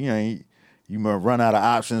somewhere, you might run out of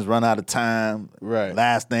options, run out of time. Right.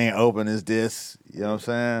 Last thing open is this. You know what I'm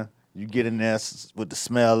saying? You get in there with the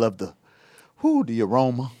smell of the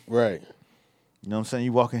aroma. Right. You know what I'm saying?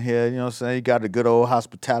 You walk in here, you know what I'm saying? You got the good old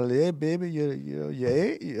hospitality. Hey, baby, you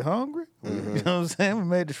ate? You hungry? Mm-hmm. You know what I'm saying? We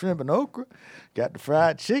made the shrimp and okra. Got the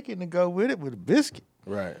fried chicken to go with it with a biscuit.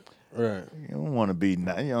 Right. Right. You don't want to be, you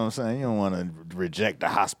know what I'm saying? You don't want to reject the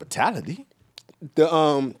hospitality.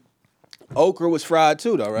 The okra was fried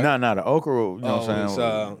too, though, right? No, the okra, you know what I'm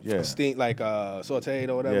saying? It's steamed like sauteed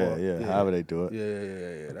or whatever. Yeah, however they do it.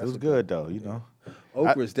 Yeah. It was good though,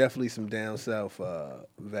 Okra is definitely some down south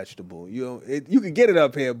vegetable. You can get it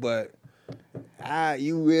up here, but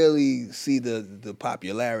you really see the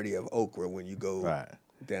popularity of okra when you go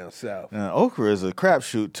down south. Now, okra is a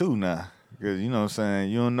crapshoot too now, because you know what I'm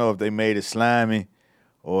saying. You don't know if they made it slimy,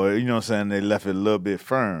 or you know what I'm saying, they left it a little bit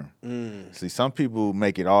firm. See, some people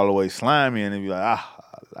make it all the way slimy, and they be like,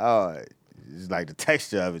 it's like the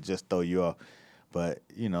texture of it just throw you off. But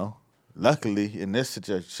you know, luckily in this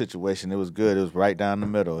situation, it was good. It was right down the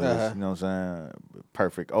middle. It was, you know what I'm saying,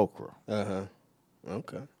 perfect okra.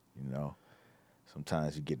 Okay. You know,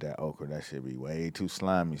 sometimes you get that okra, that shit be way too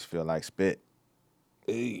slimy. It feel like spit.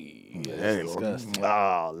 That's disgusting.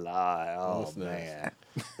 Oh, Lord. Oh, man.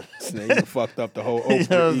 Now you fucked up the whole okra. You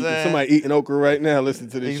know what I'm saying? Somebody eating okra right now. Listen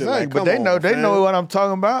to this Exactly. shit. But they know what I'm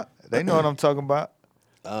talking about. They know what I'm talking about.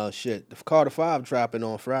 Oh shit! The Carter 5 dropping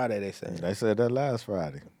on Friday. They say. They said that last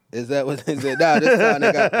Friday. Is that what they said? Nah, this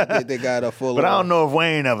time they got a full. But I don't know if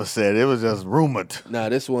Wayne ever said it. It was just rumored. Nah,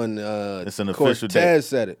 this one. It's an official date. Cortez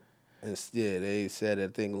said it. Yeah, they said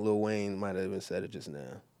it. I think Lil Wayne might have even said it just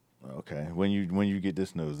now. Okay. When you get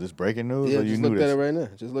this news, this breaking news, Yeah, or you just knew looked this? at it right now.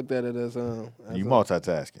 Just looked at it as You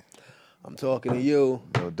multitasking. I'm talking to you.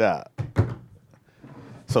 No doubt.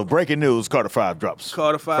 So breaking news: Carter 5 drops.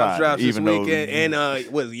 Carter 5 drops this though- weekend, and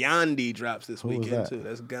Yandi drops this Who was weekend that? too.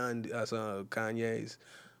 That's Kanye's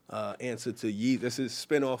answer to Yeezus. This is a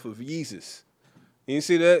spinoff of Yeezus. You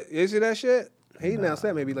see that? You see that shit? He announced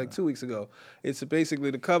that maybe like 2 weeks ago. It's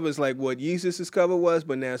basically the cover is like what Yeezus' cover was,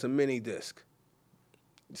 but now it's a mini disc.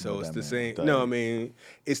 So it's the same. No, I mean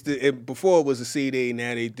it's before it was a CD.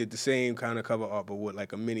 Now they did the same kind of cover art, but with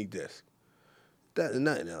like a mini disc. That's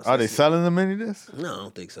nothing else. Are they selling the mini disc? No, I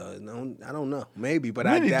don't think so. No, I don't know. Maybe, but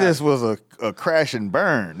Mini I doubt. disc was a crash and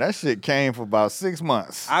burn. That shit came for about 6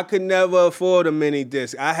 months. I could never afford a mini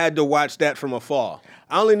disc. I had to watch that from afar.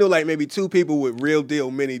 I only knew like maybe 2 people with real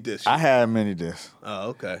deal mini discs. I had a mini disc. Oh,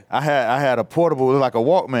 okay. I had a portable, it was like a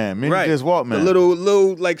Walkman, mini disc Walkman. The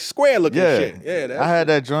little like square looking shit. Yeah, I had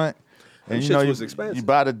that joint. And Them you know, shits was expensive. you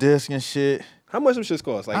buy the disc and shit. How much them shits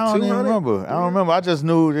cost? Like I don't even 200? remember. I just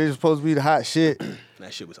knew they was supposed to be the hot shit.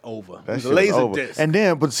 That shit was over. That It was shit a laser was over. disc. And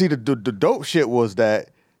then, but see, the dope shit was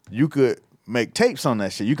that you could make tapes on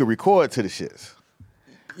that shit. You could record to the shits.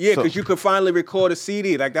 Yeah, So- because you could finally record a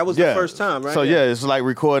CD. Like that was the first time, right? So yeah, it's like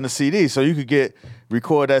recording a CD. So you could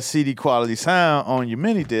record that CD quality sound on your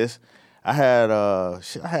mini disc. I had a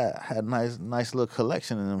nice little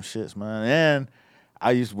collection of them shits, man. And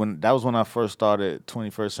that was when I first started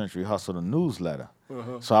 21st Century Hustle, the newsletter.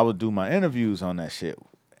 So I would do my interviews on that shit,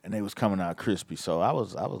 and they was coming out crispy. So I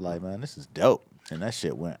was like, man, this is dope. And that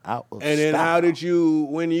shit went out of And then style. how did you,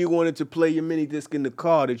 when you wanted to play your mini disc in the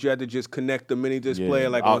car, did you have to just connect the mini disc Yeah, player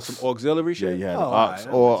like aux. on some auxiliary shit? Yeah, you had Oh, the aux. all right,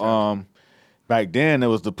 Or back then it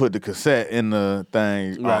was to put the cassette in the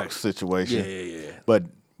thing Right. aux situation. Yeah.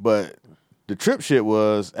 But the trip shit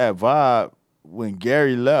was at Vibe when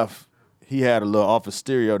Gary left, he had a little office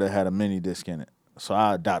stereo that had a mini disc in it. So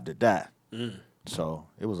I adopted that. So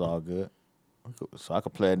it was all good. So I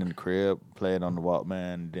could play it in the crib, play it on the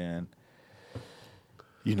Walkman, and then,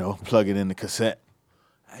 plug it in the cassette.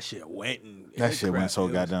 That shit went So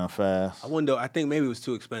goddamn fast. I wonder, I think maybe it was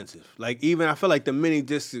too expensive. Like even, I feel like the mini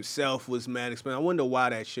disc itself was mad expensive. I wonder why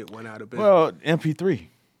that shit went out of business. Well, MP3.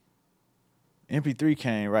 MP3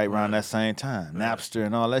 came right around that same time. Napster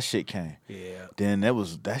and all that shit came. Yeah. Then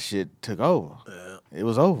that shit took over. Yeah. It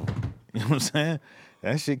was over. You know what I'm saying?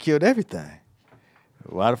 That shit killed everything.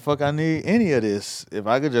 Why the fuck I need any of this if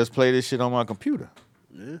I could just play this shit on my computer?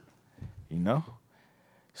 Yeah. You know?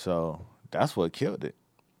 So that's what killed it.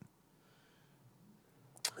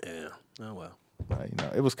 Yeah. Oh well. But,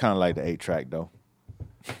 it was kind of like the 8-track though.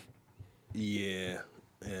 Yeah.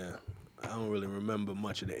 I don't really remember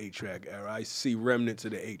much of the 8-track era. I see remnants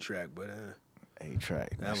of the 8-track, but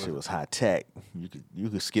 8-track. That That shit was- was high tech. You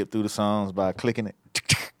could skip through the songs by clicking it.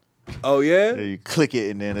 oh yeah. You click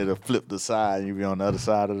it and then it'll flip the side and you be on the other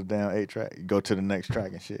side of the damn 8-track. You go to the next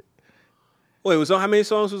track and shit. Wait, how many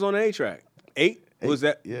songs was on the 8-track? 8? Was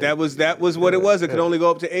that Yeah. that was what it was? It could only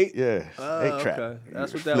go up to 8. Yeah, Oh, 8-track. okay.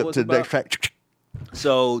 That's You what that flip was to the next about. track.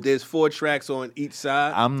 So there's 4 tracks on each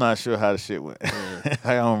side. I'm not sure how the shit went.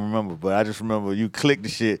 I don't remember, but I just remember you click the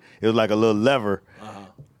shit. It was like a little lever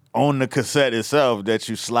on the cassette itself that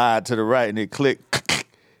you slide to the right and it click,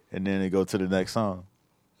 and then it go to the next song.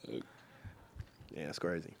 Yeah, it's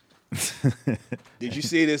crazy. Did you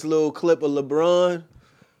see this little clip of LeBron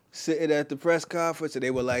sitting at the press conference and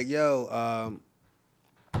they were like, yo,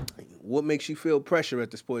 what makes you feel pressure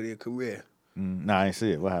at this point in your career? Nah, I ain't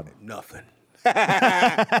see it. What happened? Nothing.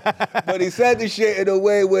 But he said the shit in a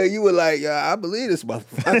way where you were like, yeah, I believe this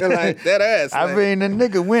motherfucker. Like, that ass. I mean, the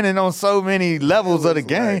nigga winning on so many levels of the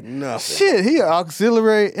game. like nothing. Shit, he an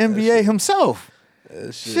auxiliary NBA himself.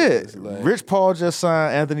 Shit. was like- Rich Paul just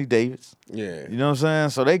signed Anthony Davis. Yeah. You know what I'm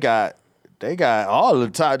saying? So they got all the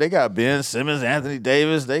top. They got Ben Simmons, Anthony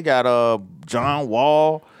Davis. They got John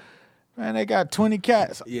Wall. Man, they got 20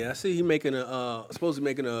 cats. Yeah, I see he making supposed to be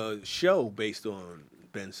making a show based on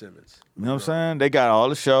Ben Simmons. You know what I'm saying? They got all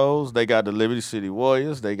the shows. They got the Liberty City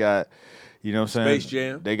Warriors. They got, you know what I'm saying? Space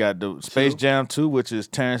Jam They got the Space Jam 2, which is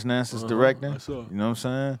Terrence Nance's directing. I saw. You know what I'm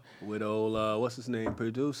saying? With old what's his name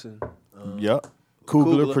producing? Yep.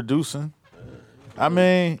 Kugler Coogler. producing. I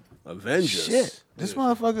mean, Avengers. shit. This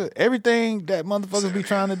motherfucker, everything that motherfuckers be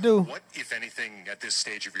trying to do. What, if anything, at this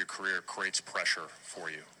stage of your career creates pressure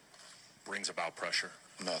for you? Brings about pressure?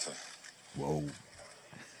 Nothing. Whoa.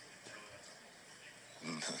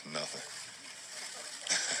 Nothing.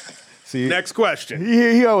 See, Next question.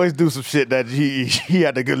 he always do some shit that he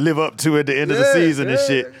had to go live up to at the end of the season and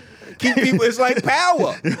shit. Keep people, it's like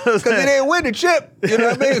power. Because they didn't win the chip. You know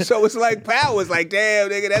what I mean? So it's like power. It's like, damn,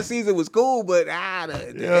 nigga, that season was cool, but the You know what I'm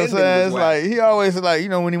ending saying? was It's whack. like he always like, you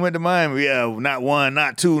know, when he went to Miami, yeah, not 1,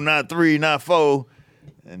 not 2, not 3, not 4.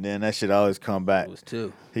 And then that shit always come back. It was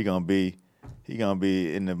 2. He gonna be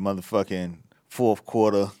in the motherfucking fourth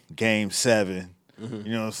quarter, game 7. Mm-hmm.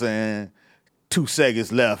 You know what I'm saying? 2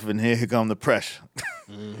 seconds left, and here come the pressure.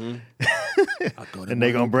 Mm-hmm. And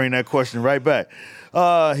they gonna bring that question right back.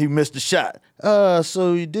 He missed the shot.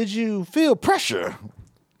 So did you feel pressure?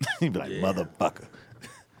 He be like, motherfucker.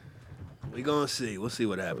 We gonna see. We'll see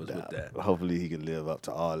what happens with that. Hopefully he can live up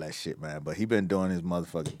to all that shit, man. But he been doing his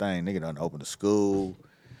motherfucking thing. Nigga done opened a school.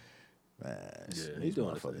 Man, Yeah, these he's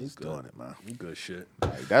doing it. motherfuckers He's doing good. it, man. Good shit.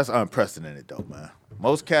 Like, that's unprecedented though, man.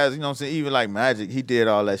 Most cats, you know what I'm saying, even like Magic, he did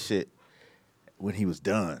all that shit when he was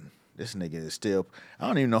done. This nigga is still, I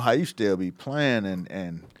don't even know how you still be playing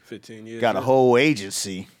and 15 years. got a whole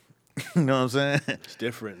agency. You know what I'm saying? It's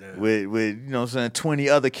different now. With you know what I'm saying, 20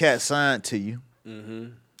 other cats signed to you.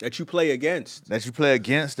 That you play against. That you play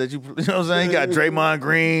against, you know what I'm saying? You got Draymond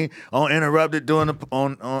Green on Uninterrupted doing a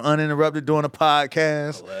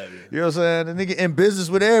podcast. Hilarious. You know what I'm saying? The nigga in business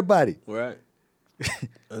with everybody. Right.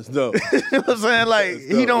 That's dope. You know what I'm saying? Like, That's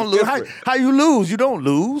he dope. don't It's lose. different. How you lose? You don't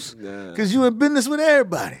lose. Nah. Because you in business with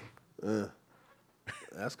everybody.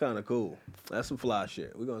 That's kind of cool. That's some fly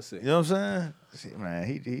shit. We're gonna see. You know what I'm saying? See, man,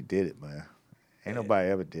 he did it, man. Ain't nobody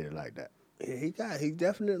ever did it like that. Yeah, he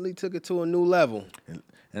definitely took it to a new level.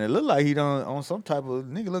 And it looked like he done on some type of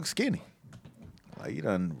nigga look skinny. Like he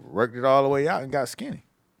done worked it all the way out and got skinny.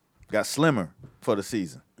 Got slimmer for the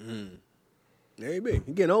season. Maybe.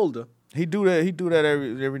 He getting older. He do that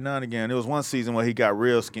every now and again. There was one season where he got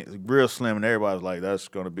real slim, and everybody was like, that's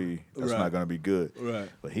Right. not gonna be good. Right.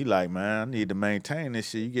 But he like, man, I need to maintain this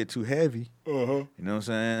shit. You get too heavy. You know what I'm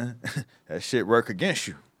saying? That shit work against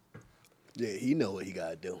you. Yeah, he know what he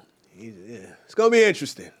gotta do. It's gonna be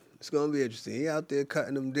interesting. He out there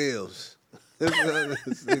cutting them deals.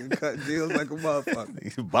 Cutting deals like a motherfucker.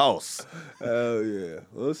 He's a boss. Oh yeah.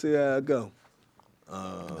 We'll see how it go.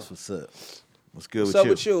 That's what's up. What's good What's with up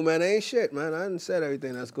you? with you, man? Ain't shit, man. I done said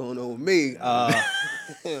everything that's going on with me.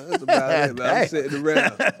 That's about it, man. I'm sitting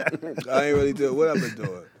around. I ain't really doing what I've been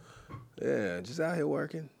doing. Yeah, just out here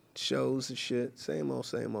working. Shows and shit. Same old,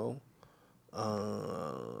 same old.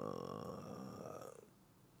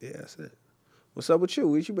 Yeah, that's it. What's up with you?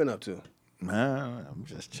 What you been up to? Man, I'm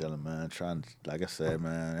just chilling, man. Trying, like I said,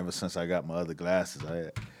 man, ever since I got my other glasses, I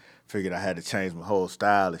figured I had to change my whole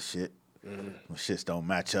style and shit. My shits don't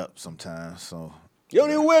match up sometimes, so. You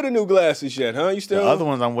don't even wear the new glasses yet, huh? You still? The other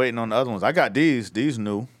ones, I'm waiting on the other ones. I got these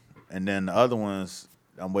new, and then the other ones,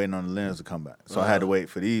 I'm waiting on the lens to come back. So I had to wait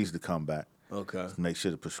for these to come back Okay. to make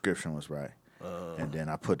sure the prescription was right. And then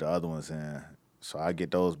I put the other ones in. So I get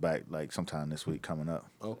those back like sometime this week coming up.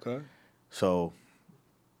 Okay. So,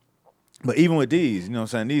 but even with these, you know what I'm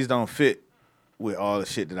saying, these don't fit with all the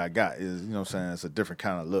shit that I got. Is, you know what I'm saying, it's a different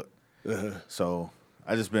kind of look. So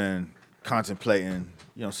I just been contemplating,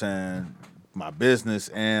 you know what I'm saying, my business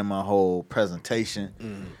and my whole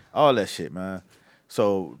presentation, all that shit, man.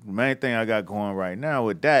 So the main thing I got going right now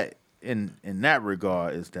with that, in that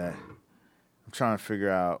regard, is that I'm trying to figure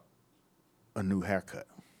out a new haircut.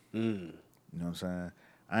 You know what I'm saying?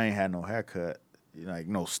 I ain't had no haircut, like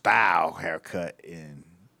no style haircut in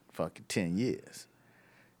fucking 10 years.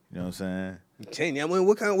 You know what I'm saying? I mean,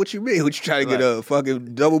 what you mean? What you trying to get a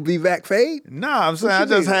fucking double B vac fade? Nah, I'm saying I you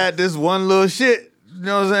just mean? had this one little shit. You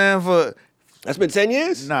know what I'm saying? That's been 10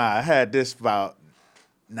 years? Nah, I had this about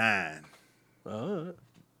 9. All right.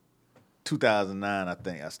 2009, I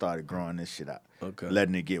think I started growing this shit out. Okay.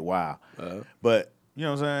 Letting it get wild. But, you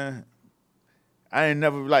know what I'm saying? I ain't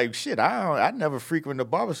never, like, shit, I never frequented a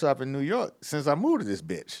barbershop in New York since I moved to this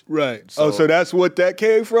bitch. Right. So that's what that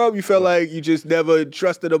came from? You felt like you just never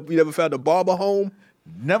trusted, you never found a barber home?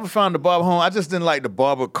 Never found the barber home. I just didn't like the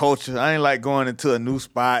barber culture. I ain't like going into a new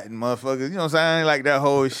spot and motherfuckers. You know what I'm saying? I ain't like that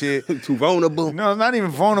whole shit. Too vulnerable. No, it's not even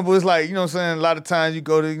vulnerable. It's like, you know what I'm saying? A lot of times you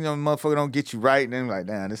go to, motherfucker don't get you right. And then like,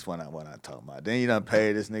 damn, this one what I talking about. Then you done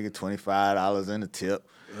pay this nigga $25 in the tip.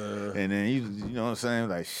 And then you know what I'm saying?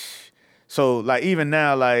 Like, shh. So like even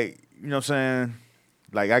now, like, you know what I'm saying?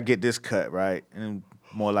 Like I get this cut, right? And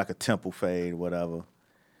more like a temple fade or whatever.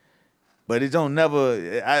 But it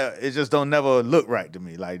just don't never look right to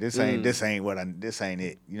me. Like this ain't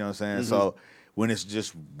it. You know what I'm saying? So when it's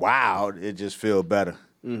just wild, it just feel better.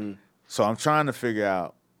 So I'm trying to figure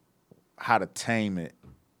out how to tame it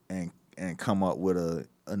and come up with a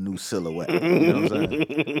new silhouette. You know what I'm saying? This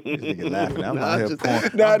nigga laughing. I'm out here pouring.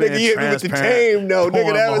 Nah, nigga, you hit me with the tame, no.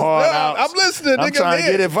 Nigga, that was, I'm listening, nigga. I'm trying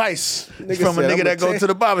to get advice from a nigga that go to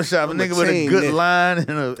the barbershop. A nigga with a good line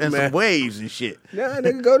and some waves and shit. Nah,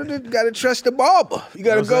 nigga, gotta trust the barber. You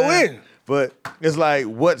gotta go in. But it's like,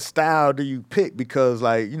 what style do you pick? Because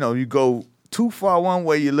like, you go too far one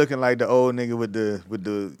way, you're looking like the old nigga with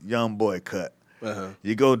the young boy cut.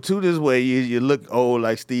 You go to this way, you look old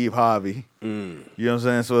like Steve Harvey. You know what I'm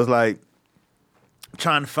saying? So it's like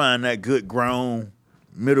trying to find that good grown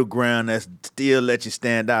middle ground that still let you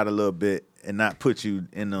stand out a little bit and not put you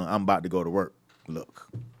in the I'm about to go to work look.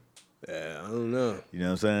 Yeah, I don't know. You know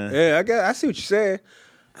what I'm saying? Yeah, I see what you're saying.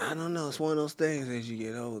 I don't know. It's one of those things as you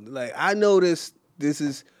get older. Like I noticed this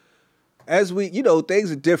is as we,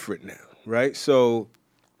 things are different now, right? So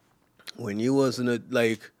when you wasn't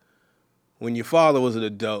when your father was an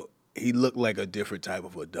adult, he looked like a different type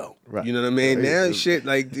of adult. Right. You know what I mean? Now shit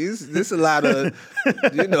like this a lot of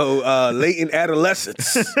latent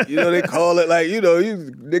adolescence. They call it like, you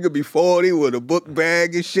nigga be 40 with a book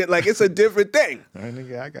bag and shit. Like it's a different thing.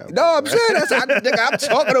 Nigga, I got I'm saying I'm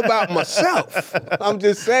talking about myself. I'm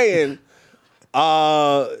just saying,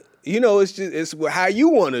 it's how you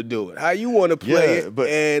want to do it, how you want to play it. But,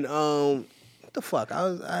 and what the fuck?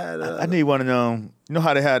 I need one of them. You know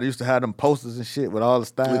how they used to have them posters and shit with all the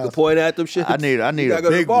styles? We could point at them shit. I need a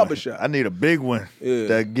big one. I need a big one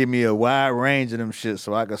that give me a wide range of them shit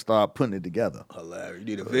so I can start putting it together. Hilarious. You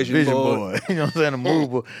need a vision board. You know what I'm saying? A mood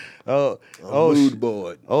board. Mood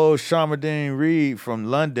board. Oh, Sharmadine Reed from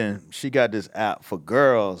London, she got this app for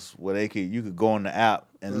girls where you could go on the app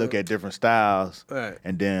and look at different styles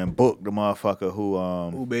and then book the motherfucker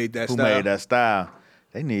who made that style.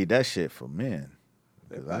 They need that shit for men.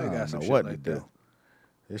 I don't know what to do.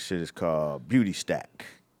 This shit is called Beauty Stack.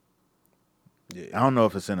 Yeah. I don't know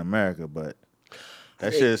if it's in America, but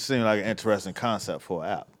that shit seems like an interesting concept for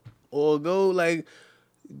an app. Or go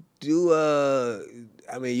you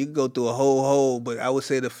can go through a whole, but I would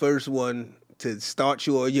say the first one to start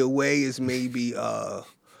you on your way is maybe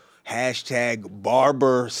hashtag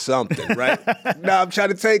barber something, right? Now I'm trying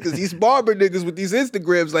to tell you, because these barber niggas with these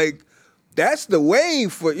Instagrams, like, that's the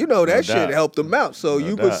wave for, that shit helped them out. So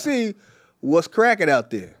you could see what's cracking out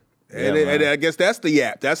there. And I guess that's the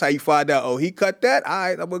app. That's how you find out, he cut that? All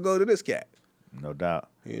right, I'm going to go to this cat. No doubt.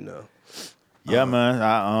 Yeah,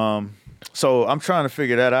 man. So I'm trying to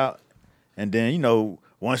figure that out. And then,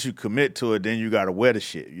 once you commit to it, then you got to wear the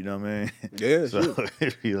shit. You know what I mean? Yeah, so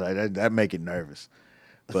you like that make it nervous.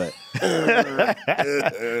 But you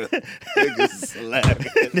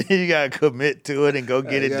gotta commit to it and go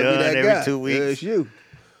get it done every 2 weeks. Yeah, it's you.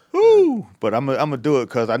 Woo! But I'm gonna do it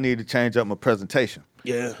because I need to change up my presentation.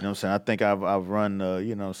 Yeah. You know what I'm saying? I think I've run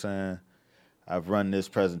I've run this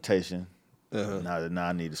presentation. Now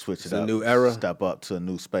I need to switch it up. A new era. Step up to a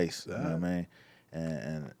new space. You know what I mean?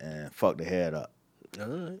 And fuck the head up. All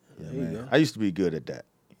right. There you go. I used to be good at that.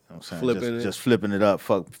 You know what I'm saying? Just flipping it up,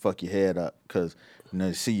 fuck your head up. Because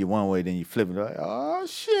you see you one way, then you flip it like, oh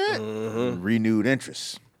shit. Renewed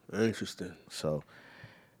interest. Interesting. So,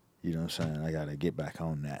 you know what I'm saying? I gotta get back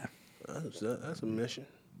on that. That's a mission.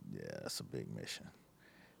 Yeah, that's a big mission.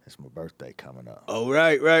 It's my birthday coming up. Oh,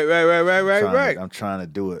 right. I'm trying to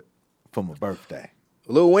do it for my birthday.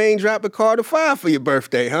 Lil Wayne dropped a Carter 5 for your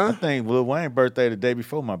birthday, huh? I think Lil Wayne's birthday the day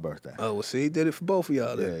before my birthday. Oh, well, see, he did it for both of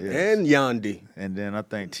y'all then. Yeah. And Yandi. And then I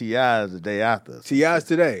think T.I. is the day after. T.I.'s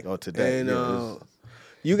today. Oh, today. And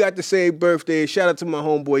you got the same birthday. Shout out to my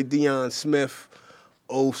homeboy Dion Smith,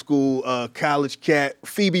 old school college cat.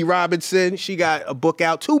 Phoebe Robinson, she got a book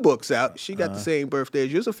out, 2 books out. She got the same birthday as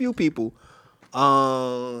you. There's a few people.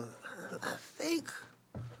 I think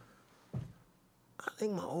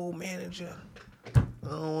my old manager,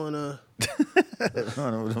 don't want to.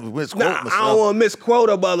 Misquote Nah, I don't want to misquote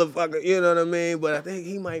a motherfucker. You know what I mean? But I think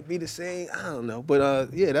he might be the same. I don't know.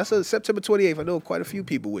 But yeah, that's September 28th. I know quite a few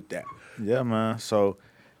people with that. Yeah, man. So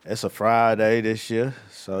it's a Friday this year.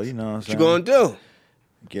 So you know what I'm saying. What you gonna do?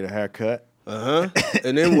 Get a haircut.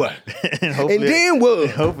 And then what? and then what?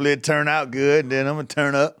 Hopefully it turn out good. Then I'm gonna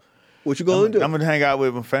turn up. What you gonna do? I'm gonna hang out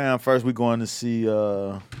with my fam first. We going to see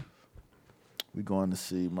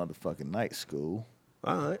motherfucking Night School.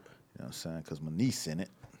 All right. You know what I'm saying? Because my niece in it.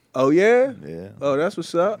 Oh yeah. Yeah. Oh, that's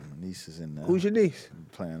what's up. My niece is in there. Who's your niece?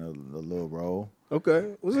 Playing a little role.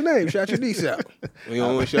 Okay. What's her name? Shout your niece out. You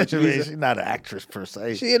don't want to shout your I mean, niece she's out? not an actress per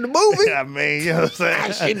se. She in the movie? I mean, you know what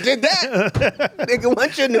I'm saying? She did that. Nigga,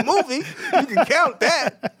 once you in the movie, you can count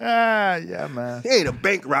that. Yeah, man. He ain't a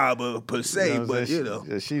bank robber per se, You know what I'm but saying?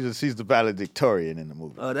 you know. She's the valedictorian in the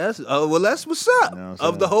movie. Oh, that's well. That's what's up. You know what I'm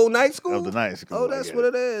Of the saying? whole night school. Of the night school. Oh, that's I what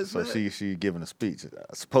guess. it is. So man. she giving a speech.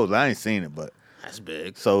 Supposedly, I ain't seen it, but That's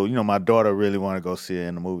big. so you know, my daughter really want to go see it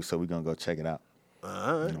in the movie, so we're gonna go check it out. All You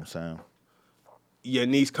right. know what I'm saying? Your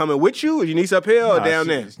niece coming with you, or your niece up here or down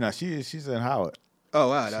there? No, she's in Howard. Oh,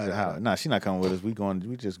 all right. She's all in right. Howard. No, she's not coming with us. We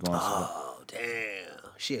just going. Oh, damn.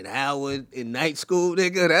 Shit, Howard in night school,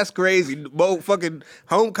 nigga. That's crazy. Both fucking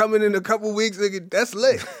homecoming in a couple weeks, nigga. That's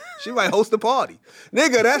lit. She might host a party.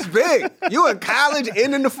 Nigga, that's big. You in college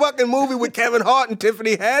and in the fucking movie with Kevin Hart and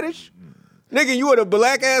Tiffany Haddish? Nigga, you at a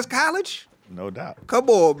black ass college? No doubt. Come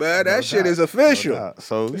on, man. That shit is official. No doubt.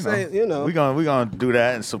 So This ain't, you know. we gonna do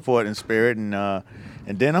that and support in spirit, and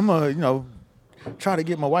then I'm gonna try to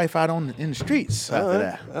get my wife out in the streets after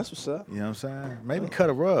that. That's what's up. You know what I'm saying? Maybe cut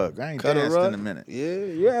a rug. I ain't Cut a danced rug. in a minute. Yeah,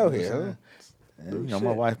 you out You here, know what huh? I'm saying? And, my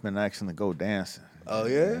shit. wife been asking to go dancing. Oh,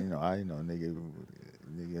 yeah?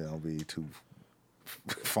 Nigga don't be too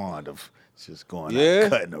fond of just going Yeah? out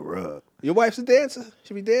cutting a rug. Your wife's a dancer?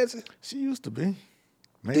 She be dancing? She used to be.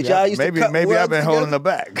 Maybe Did y'all used to maybe cut maybe I've been rugs holding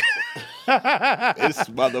together? her back. This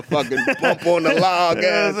motherfucking bump on the log, You know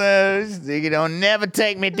what I'm ass. saying? This nigga don't never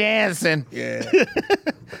take me dancing. Yeah.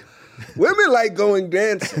 Women like going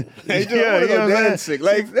dancing. They just Yeah, want to you know go what I'm dancing.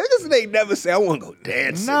 Like, niggas, they never say, I want to go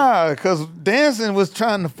dancing. Nah, because dancing was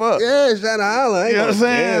trying to fuck. Yeah, it's trying to holler. I ain't You know what I'm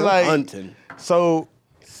gonna saying? dance. Like- Hunting. So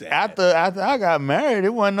Sad. after I got married,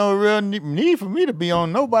 it wasn't no real need for me to be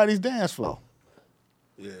on nobody's dance floor.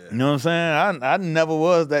 Yeah. You know what I'm saying? I never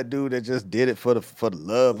was that dude that just did it for the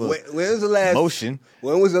love of When's the last motion.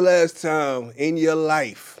 When was the last time in your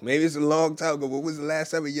life? Maybe it's a long time ago. When was the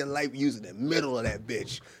last time in your life you was in the middle of that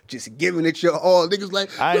bitch, just giving it your all? Niggas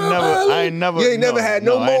like I ain't never. You ain't never had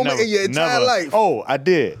no I ain't moment never- in your entire never. life. Oh, I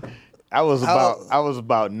did. I was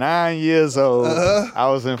about 9 years old. I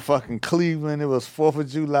was in fucking Cleveland. It was 4th of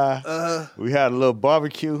July. We had a little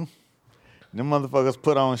barbecue. Them motherfuckers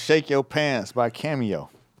put on "Shake Your Pants" by Cameo.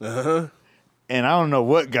 And I don't know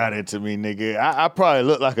what got into me, nigga. I probably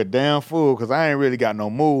looked like a damn fool because I ain't really got no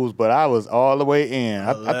moves, but I was all the way in.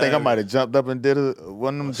 I think I might have jumped up and did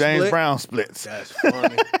one of them James split? Brown splits. That's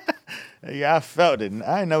funny. Yeah, I felt it.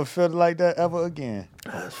 I ain't never felt it like that ever again.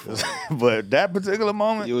 But that particular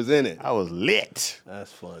moment, You was in it. I was lit.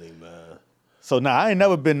 That's funny, man. So now I ain't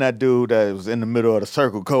never been that dude that was in the middle of the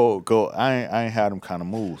circle. Go. I ain't had them kind of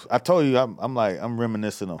moves. I told you, I'm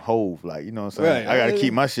reminiscent of Hove. Like, you know what I'm saying? Right. I gotta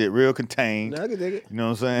keep my shit real contained. I can dig it. You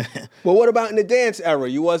know what I'm saying? But what about in the dance era?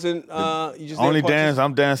 You wasn't. You just Only didn't dance.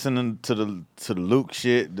 I'm dancing to the Luke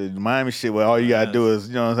shit, the Miami shit, where all you gotta do is,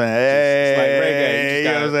 you know what I'm saying? Hey, it's like reggae. You just you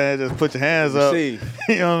know what I'm saying? Just put your hands up. Receive.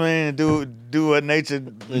 You know what I mean? Do what nature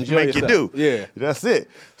Enjoy make you do. yourself. Yeah. That's it.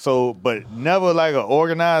 So, but never like an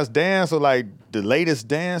organized dance or like the latest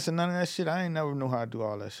dance and none of that shit. I ain't never knew how to do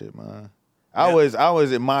all that shit, man. I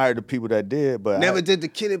always admired the people that did, but Never did the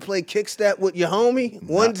kid and play kickstep with your homie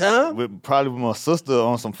one time? probably with my sister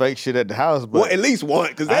on some fake shit at the house. But Well, at least one,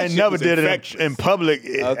 because that I ain't shit never was did infectious. it in public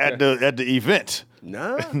at the event.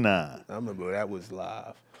 Nah. Nah. I remember that was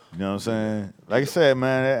live. You know what I'm saying? Like I said,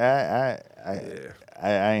 man,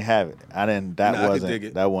 I ain't have it. I didn't. That Nah, I can wasn't. dig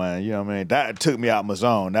it. That wasn't. You know what I mean? That took me out my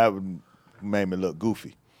zone. That made me look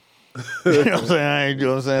goofy. You know what I'm saying? You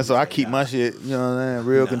know what I'm saying? So I keep my shit, you know what I'm saying,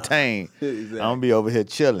 real contained. Exactly. I'm gonna be over here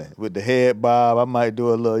chilling with the head bob. I might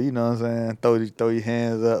do a little, you know what I'm saying, throw your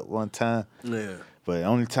hands up one time. Yeah. But the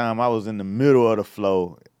only time I was in the middle of the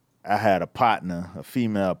flow, I had a partner, a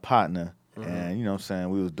female partner, and you know what I'm saying,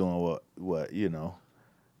 we was doing what you know,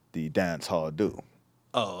 the dance hall do.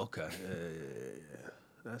 Oh, okay. Yeah.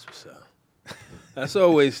 That's what's up. That's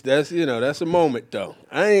a moment though.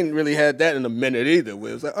 I ain't really had that in a minute either.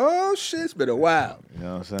 Where it was like, oh shit, it's been a while. You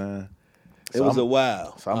know what I'm saying? It was a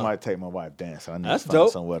while. So I might take my wife dancing. I need That's to find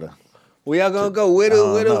dope. somewhere to. Where y'all gonna go? Where I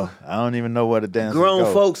don't do know. I don't even know where the dance grown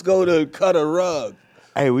go. folks go to cut a rug?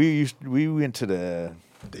 Hey, we went to the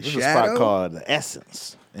there's a Shadow? spot called the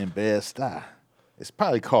Essence in Bed-Stuy. It's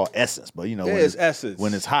probably called Essence, but you know Yeah, when it's Essence.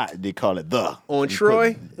 when it's hot, they call it the. On You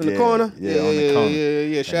Troy in the corner? Yeah, Yeah, on the yeah, corner.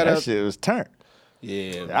 yeah. Shout that out. shit was turned.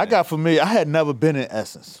 Yeah, I got familiar. I had never been in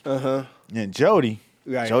Essence. And Jody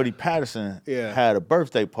Right. Jody Patterson Yeah. had a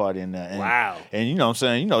birthday party in there. And, Wow. And you know what I'm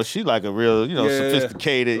saying? You know, she like a real, you know, Yeah,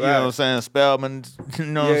 sophisticated, you right. know what I'm saying, Spelman, you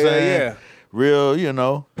know what I'm Yeah, saying? yeah. Real, you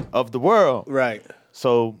know, of the world. Right.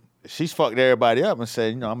 So she's fucked everybody up and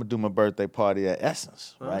said, you know, I'm gonna do my birthday party at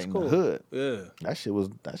Essence, right That's in cool. the hood. Yeah. That shit was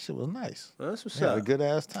nice. That's what's Had a up. good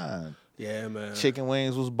ass time. Yeah, man. Chicken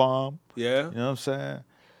wings was bomb. Yeah. You know what I'm saying?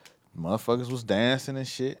 Motherfuckers was dancing and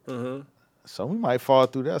shit. Mm-hmm. So we might fall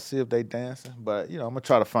through there, see if they dancing. But, you know, I'm going to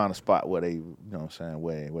try to find a spot where they, you know what I'm saying,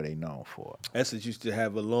 where they known for it. Essence used to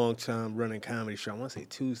have a long time running comedy show. I want to say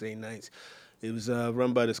Tuesday nights. It was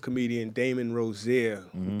run by this comedian Damon Rozier,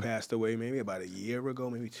 who passed away maybe about a year ago,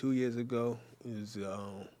 maybe 2 years ago.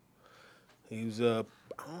 He was a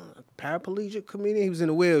paraplegic comedian. He was in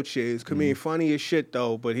a wheelchair. He was a comedian, funny as shit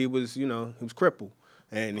though, but he was, you know, he was crippled,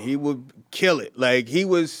 and he would kill it. Like he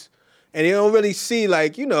was, and you don't really see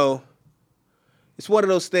like, you know, it's one of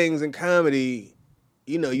those things in comedy.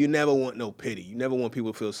 You know, you never want no pity. You never want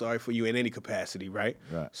people to feel sorry for you in any capacity, right?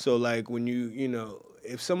 Right. So like when you know,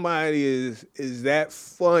 if somebody is that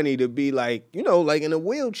funny to be like, you know, like in a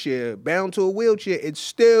wheelchair, bound to a wheelchair, it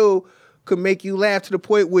still could make you laugh to the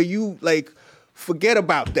point where you like forget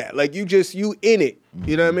about that. Like you in it.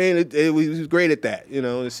 You know what I mean? He was great at that. You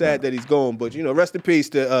know, it's sad that he's gone, but you know, rest in peace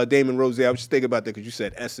to Damon Rozier. I was just thinking about that because you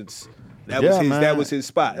said Essence. That was his. man. That was his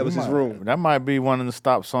spot. That was his room. That might be one of the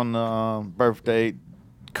stops on the birthday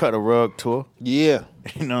cut a rug tour. Yeah.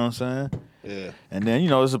 You know what I'm saying? Yeah. And then, you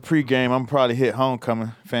know, it's a pregame. I'm probably hit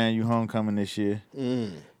Homecoming, FANU Homecoming this year.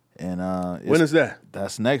 And When is that?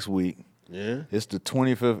 That's next week. Yeah. It's the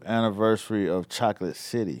 25th anniversary of Chocolate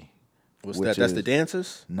City. What's which that? That's is- the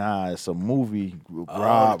dancers? Nah, it's a movie.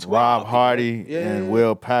 that's Rob wild. Hardy Yeah. and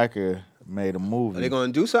Will Packer made a movie. Are they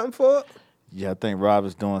gonna do something for it? Yeah, I think Rob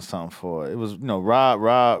is doing something for it. It was, you know,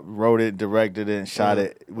 Rob wrote it, directed it, and shot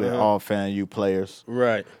it with all FANU players.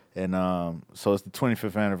 Right. And so it's the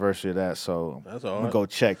 25th anniversary of that. So That's I'm all gonna right. go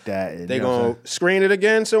check that. And, They you know what I'm gonna saying? screen it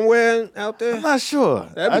again somewhere out there? I'm not sure.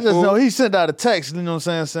 That'd be I just cool. know he sent out a text, you know what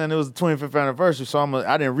I'm saying it was the 25th anniversary. So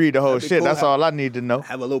I didn't read the whole That'd be shit. cool. That's all I need to know.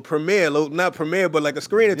 Have a little premiere, not premiere, but like a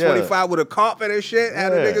screen at Yeah. 25 with a carpet and shit.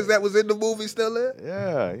 Have the Yeah. niggas that was in the movie still there?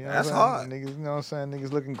 Yeah, you know That's what I'm hard. saying? Niggas, you know what I'm saying?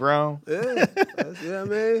 Niggas looking grown. Yeah, that's, you know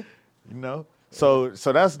what I mean? You know, so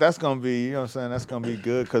that's gonna be, you know what I'm saying, that's gonna be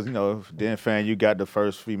good because, you know, then FANU got the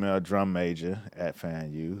first female drum major at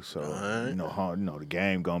FANU, so you know the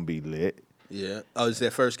game gonna be lit. Yeah. Oh, is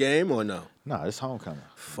that first game or no? No, it's homecoming.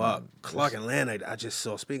 Fuck. Clark Atlanta, I just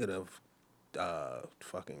saw, speaking of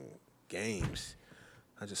fucking games,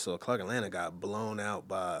 I just saw Clark Atlanta got blown out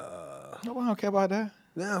by Nobody don't care about that.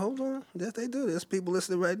 now hold on. Yes, they do. There's people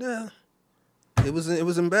listening right now. It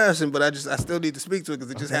was embarrassing, but I still need to speak to it because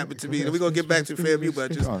it just happened to me. We're gonna get back to FAMU,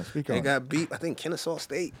 but speak they on it. got beat. I think Kennesaw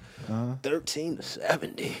State,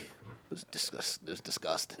 13-70. It was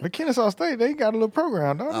disgusting. But Kennesaw State, they got a little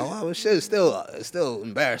program, don't they? Oh, well, shit, it's still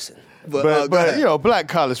embarrassing. But, But go ahead. you know, black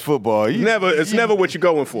college football, it's never what you're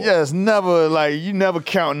going for. Yeah, it's never like you never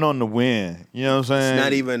counting on the win. You know what I'm saying? It's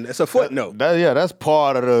not even. It's a footnote. That's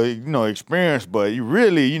part of the, you know, experience. But you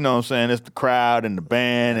really, you know what I'm saying, it's the crowd and the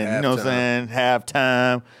band and, you know what I'm saying,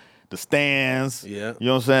 halftime, the stands. Yeah. You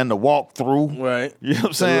know what I'm saying, the walkthrough. Right. You know what I'm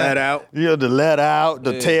The saying? let out. You know, the let out,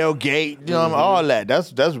 the Yeah. tailgate, you know what I mean? All that.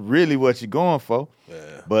 That's really what you're going for. Yeah.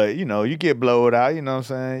 But, you know, you get blowed out, you know what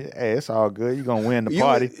I'm saying? Hey, it's all good. You're going to win the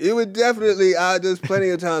party. You would definitely. There's plenty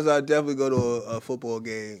of times I'd definitely go to a football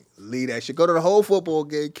game, lead that shit. Go to the whole football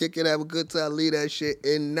game, kick it, have a good time, lead that shit,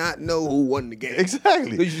 and not know who won the game.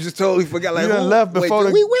 Exactly. You just totally forgot. Like, You done who- left wait, before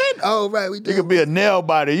did the- we win? Oh, right, we It did. could be a nail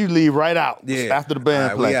biter. You leave right out Yeah. after the band All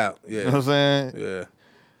right, play. we out. Yeah. You know what I'm saying? Yeah.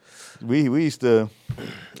 We used to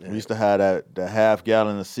have that half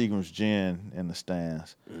gallon of Seagram's gin in the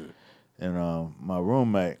stands, and my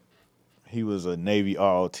roommate, he was a Navy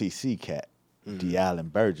ROTC cat, D. Allen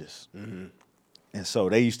Burgess, and so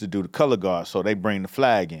they used to do the color guard. So they bring the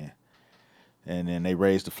flag in, and then they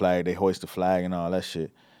raise the flag, they hoist the flag, and all that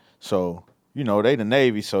shit. So you know they the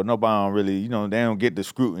Navy, so nobody don't really, you know, they don't get the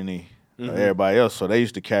scrutiny of everybody else. So they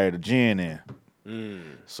used to carry the gin in.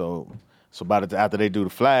 So after they do the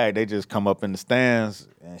flag, they just come up in the stands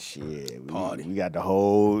and shit. We got the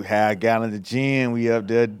whole half gallon of gin. We up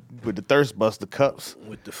there with the Thirst Buster cups.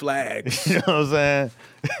 With the flags. You know what I'm saying?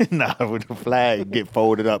 Nah, with the flag get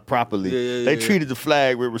folded up properly. They treated the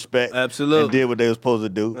flag with respect. Absolutely. And did what they were supposed to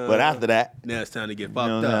do. But after that, Now it's time to get you fucked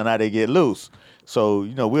know what I'm saying? up. Now they get loose. So,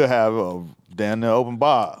 we'll have a down there open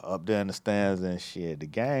bar up there in the stands and shit. The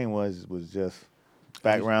game was just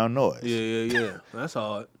background noise. Yeah. That's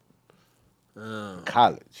hard.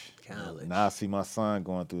 College. College. Now I see my son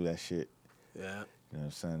going through that shit. Yeah. You know what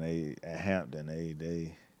I'm saying? They at Hampton, they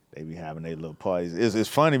be having their little parties. It's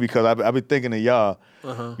funny because I be thinking of y'all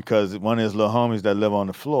because one of his little homies that live on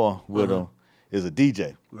the floor with him is a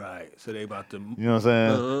DJ. Right. So they about to. You know what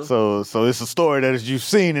I'm saying? So it's a story that you've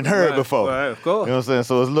seen and heard before. Right, of course. You know what I'm saying?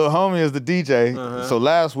 So his little homie is the DJ. So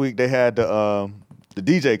last week they had the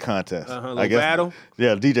DJ contest. Battle?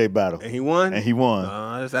 Yeah, DJ battle. And he won? And he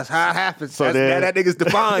won. That's how it happens. So that nigga's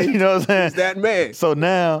defined. You know what I'm saying? He's that man. So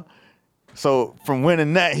now, from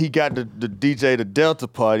winning that, he got the DJ the Delta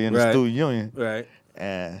party in the Student Union. Right.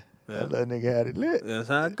 And that little nigga had it lit. That's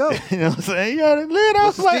how it go. You know what I'm saying? He had it lit.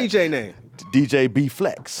 What's his DJ name? DJ B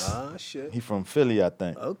Flex. Oh, shit. He from Philly, I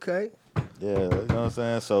think. Okay. Yeah, you know what I'm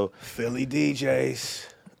saying? So Philly DJs.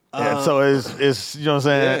 yeah, so it's you know what I'm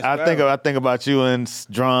saying? Yeah, I think about you and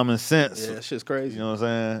drum and synths. Yeah, that shit's crazy. You know what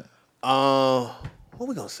I'm saying? What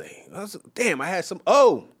we gonna say? Damn, I had some.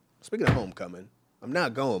 Oh, speaking of homecoming, I'm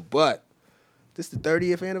not going, but this is the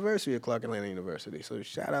 30th anniversary of Clark Atlanta University. So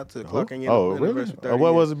shout out to Clark Atlanta really? University. 30 What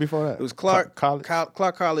years. was it before that? It was Clark College.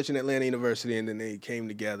 Clark College and Atlanta University, and then they came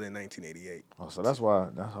together in 1988. Oh, so that's why.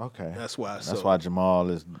 Okay. That's why. That's why Jamal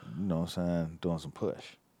is, you know what I'm saying, doing some push.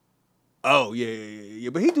 Oh yeah.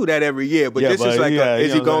 But he do that every year. But Yeah, this is like,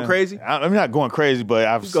 is he know what going I'm crazy? saying? I'm not going crazy, but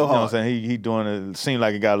I've He you go know what I'm hard. saying. He doing it. Seemed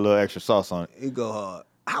like it got a little extra sauce on it. He go hard.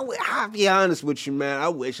 I'll be honest with you, man. I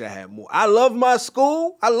wish I had more. I love my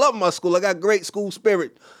school. I got great school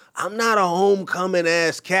spirit. I'm not a homecoming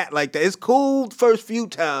ass cat like that. It's cool the first few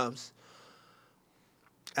times.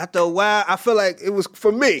 After a while, I feel like it was,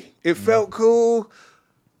 for me, it felt cool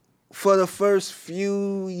for the first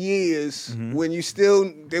few years when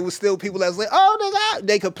there was still people that was like, oh,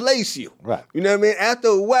 they could place you. Right. You know what I mean? After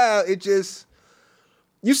a while, it just,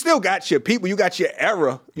 you still got your people, you got your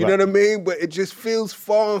era, you know what I mean? But it just feels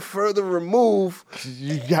far and further removed.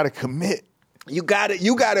 You got to commit. You gotta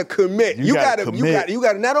commit. You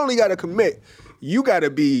gotta not only gotta commit, you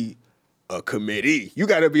gotta be a committee. You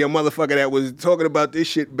gotta be a motherfucker that was talking about this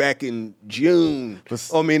shit back in June.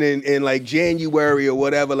 In like January or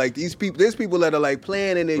whatever. Like there's people that are like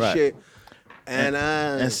planning this shit.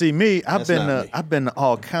 And see me, I've That's been to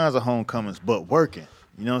all kinds of homecomings, but working.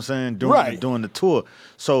 You know what I'm saying? Doing the tour.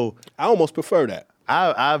 So I almost prefer that.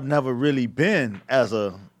 I've never really been as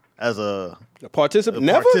a Participant?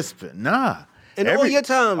 Never? participant. Nah. In all your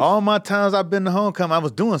times? All my times I've been to homecoming, I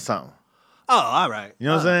was doing something. Oh, all right. You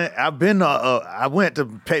know what I'm saying? I've been I went to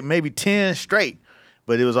pay maybe 10 straight,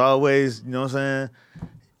 but it was always, you know what I'm saying?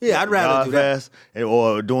 Yeah, I'd rather do that.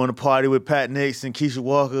 Or doing a party with Pat Nix and Keisha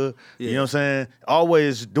Walker. Yeah. You know what I'm saying?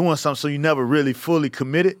 Always doing something so you never really fully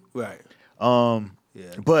committed. Right.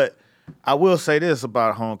 But I will say this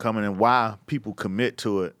about homecoming and why people commit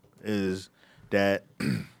to it is that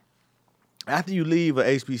after you leave a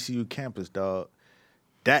HBCU campus, dog,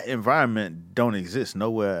 that environment don't exist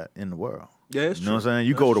nowhere in the world. Yeah, it's You know what I'm true. saying?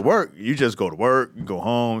 You go to work, you just go to work, you go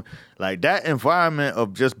home. Like that environment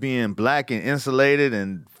of just being black and insulated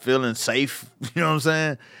and feeling safe, you know what I'm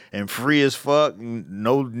saying? And free as fuck,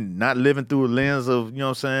 not living through a lens of, you know what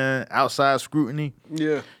I'm saying, outside scrutiny.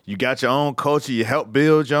 Yeah. You got your own culture, you help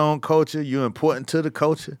build your own culture, you're important to the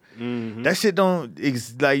culture. Mm-hmm. That shit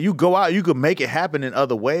like you go out, you could make it happen in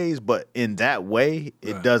other ways, but in that way,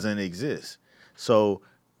 it doesn't exist. So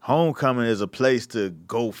homecoming is a place to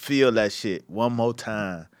go feel that shit one more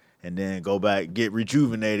time and then go back, get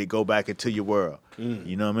rejuvenated, go back into your world.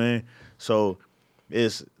 You know what I mean? So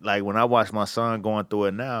it's like when I watch my son going through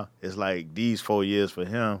it now, it's like these 4 years for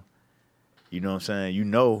him, you know what I'm saying? You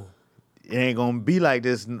know, it ain't gonna be like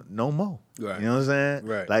this no more. Right. You know what I'm saying?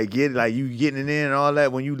 Right. Like you getting it in and all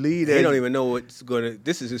that when you leave there. He don't even know what's going to,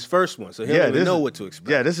 this is his first one, so he don't even know what to expect.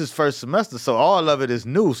 Yeah, this is first semester, so all of it is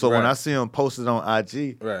new. So when Right. I see him posted on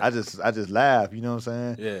IG, Right. I just laugh. You know what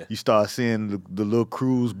I'm saying? Yeah. You start seeing the little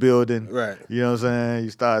cruise building. Right. You know what I'm saying? You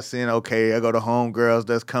start seeing, okay, I go to homegirls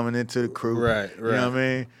that's coming into the crew. Right, You know what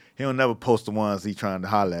I mean? He don't never post the ones he trying to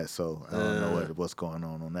holler at, so I don't know what's going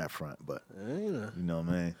on that front. But you know what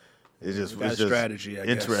I mean? It's just got it's just strategy, I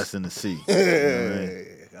guess. interesting to see. You know what I mean?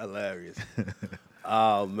 Hilarious.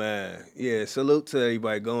 Oh, man. Yeah, salute to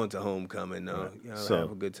everybody going to homecoming, though. Y'all So-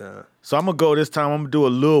 have a good time. So I'm gonna go this time. I'm gonna do a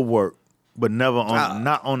little work, but never on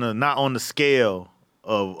not on the scale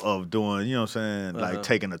of doing, you know what I'm saying, like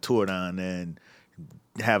taking a tour down there and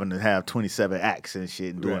having to have 27 acts and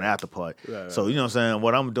shit and doing after party. Right. So, you know what I'm saying,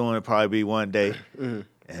 what I'm doing will probably be one day, and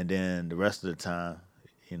then the rest of the time,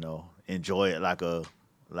 you know, enjoy it like a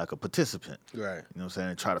participant. Right. You know what I'm saying,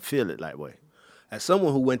 and try to feel it that way. As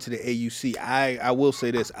someone who went to the AUC, I will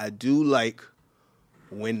say this. I do like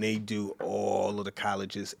when they do all of the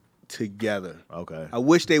colleges together. Okay. I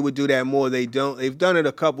wish they would do that more. They don't. They've done it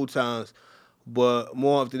a couple times, but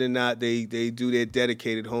more often than not, they do their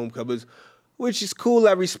dedicated homecomings, which is cool.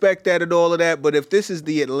 I respect that and all of that. But if this is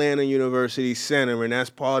the Atlanta University Center and that's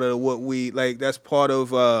part of what we like, that's part of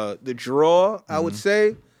the draw, I would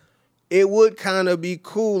say, it would kind of be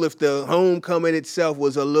cool if the homecoming itself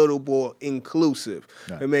was a little more inclusive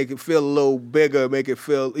and make it feel a little bigger, make it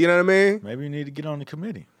feel, you know what I mean? Maybe you need to get on the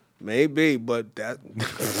committee. Maybe, but that's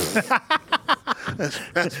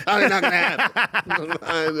probably not gonna happen.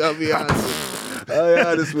 I'll be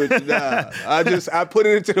honest with you. Nah. I put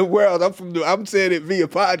it into the world. I'm saying it via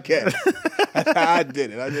podcast. That's how I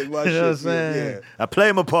did it. I did my You know what I'm shit. saying? Yeah. I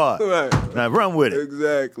play my part. Right. Now run with it.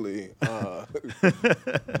 Exactly.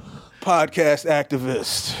 Podcast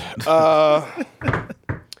activist.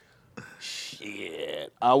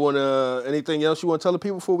 Shit. Anything else you want to tell the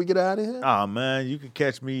people before we get out of here? Oh man, you can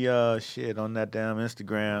catch me on that damn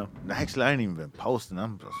Instagram. Actually, I ain't even been posting.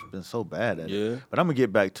 I've been so bad at it. But I'm gonna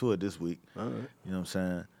get back to it this week. All right. You know what I'm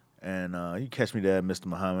saying? And you can catch me there at Mr.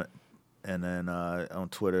 Muhammad. And then on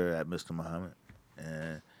Twitter at Mr. Muhammad.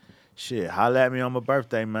 And shit, holla at me on my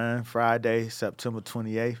birthday, man. Friday, September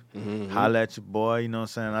 28th. Holla at your boy, you know what I'm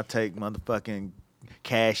saying? I take motherfucking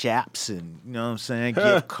cash apps and, you know what I'm saying,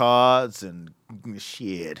 gift cards and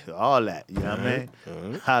shit, all that. You know what I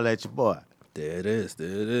mean? Holla at your boy. There it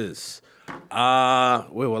is.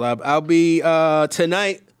 I'll be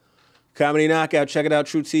tonight, Comedy Knockout. Check it out,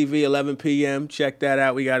 True TV, 11 p.m. Check that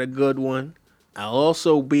out. We got a good one. I'll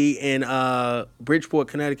also be in Bridgeport,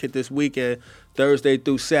 Connecticut this weekend, Thursday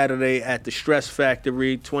through Saturday at the Stress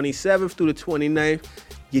Factory, 27th through the 29th.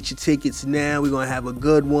 Get your tickets now. We're going to have a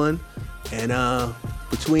good one. And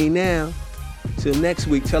between now till next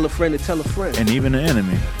week, tell a friend to tell a friend. And even the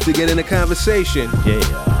enemy. To get in a conversation. Yeah.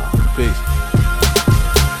 Peace.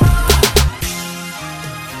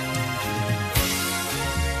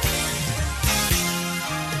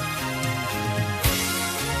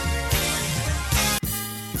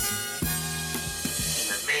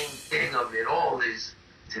 Of it all is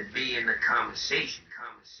to be in the conversation.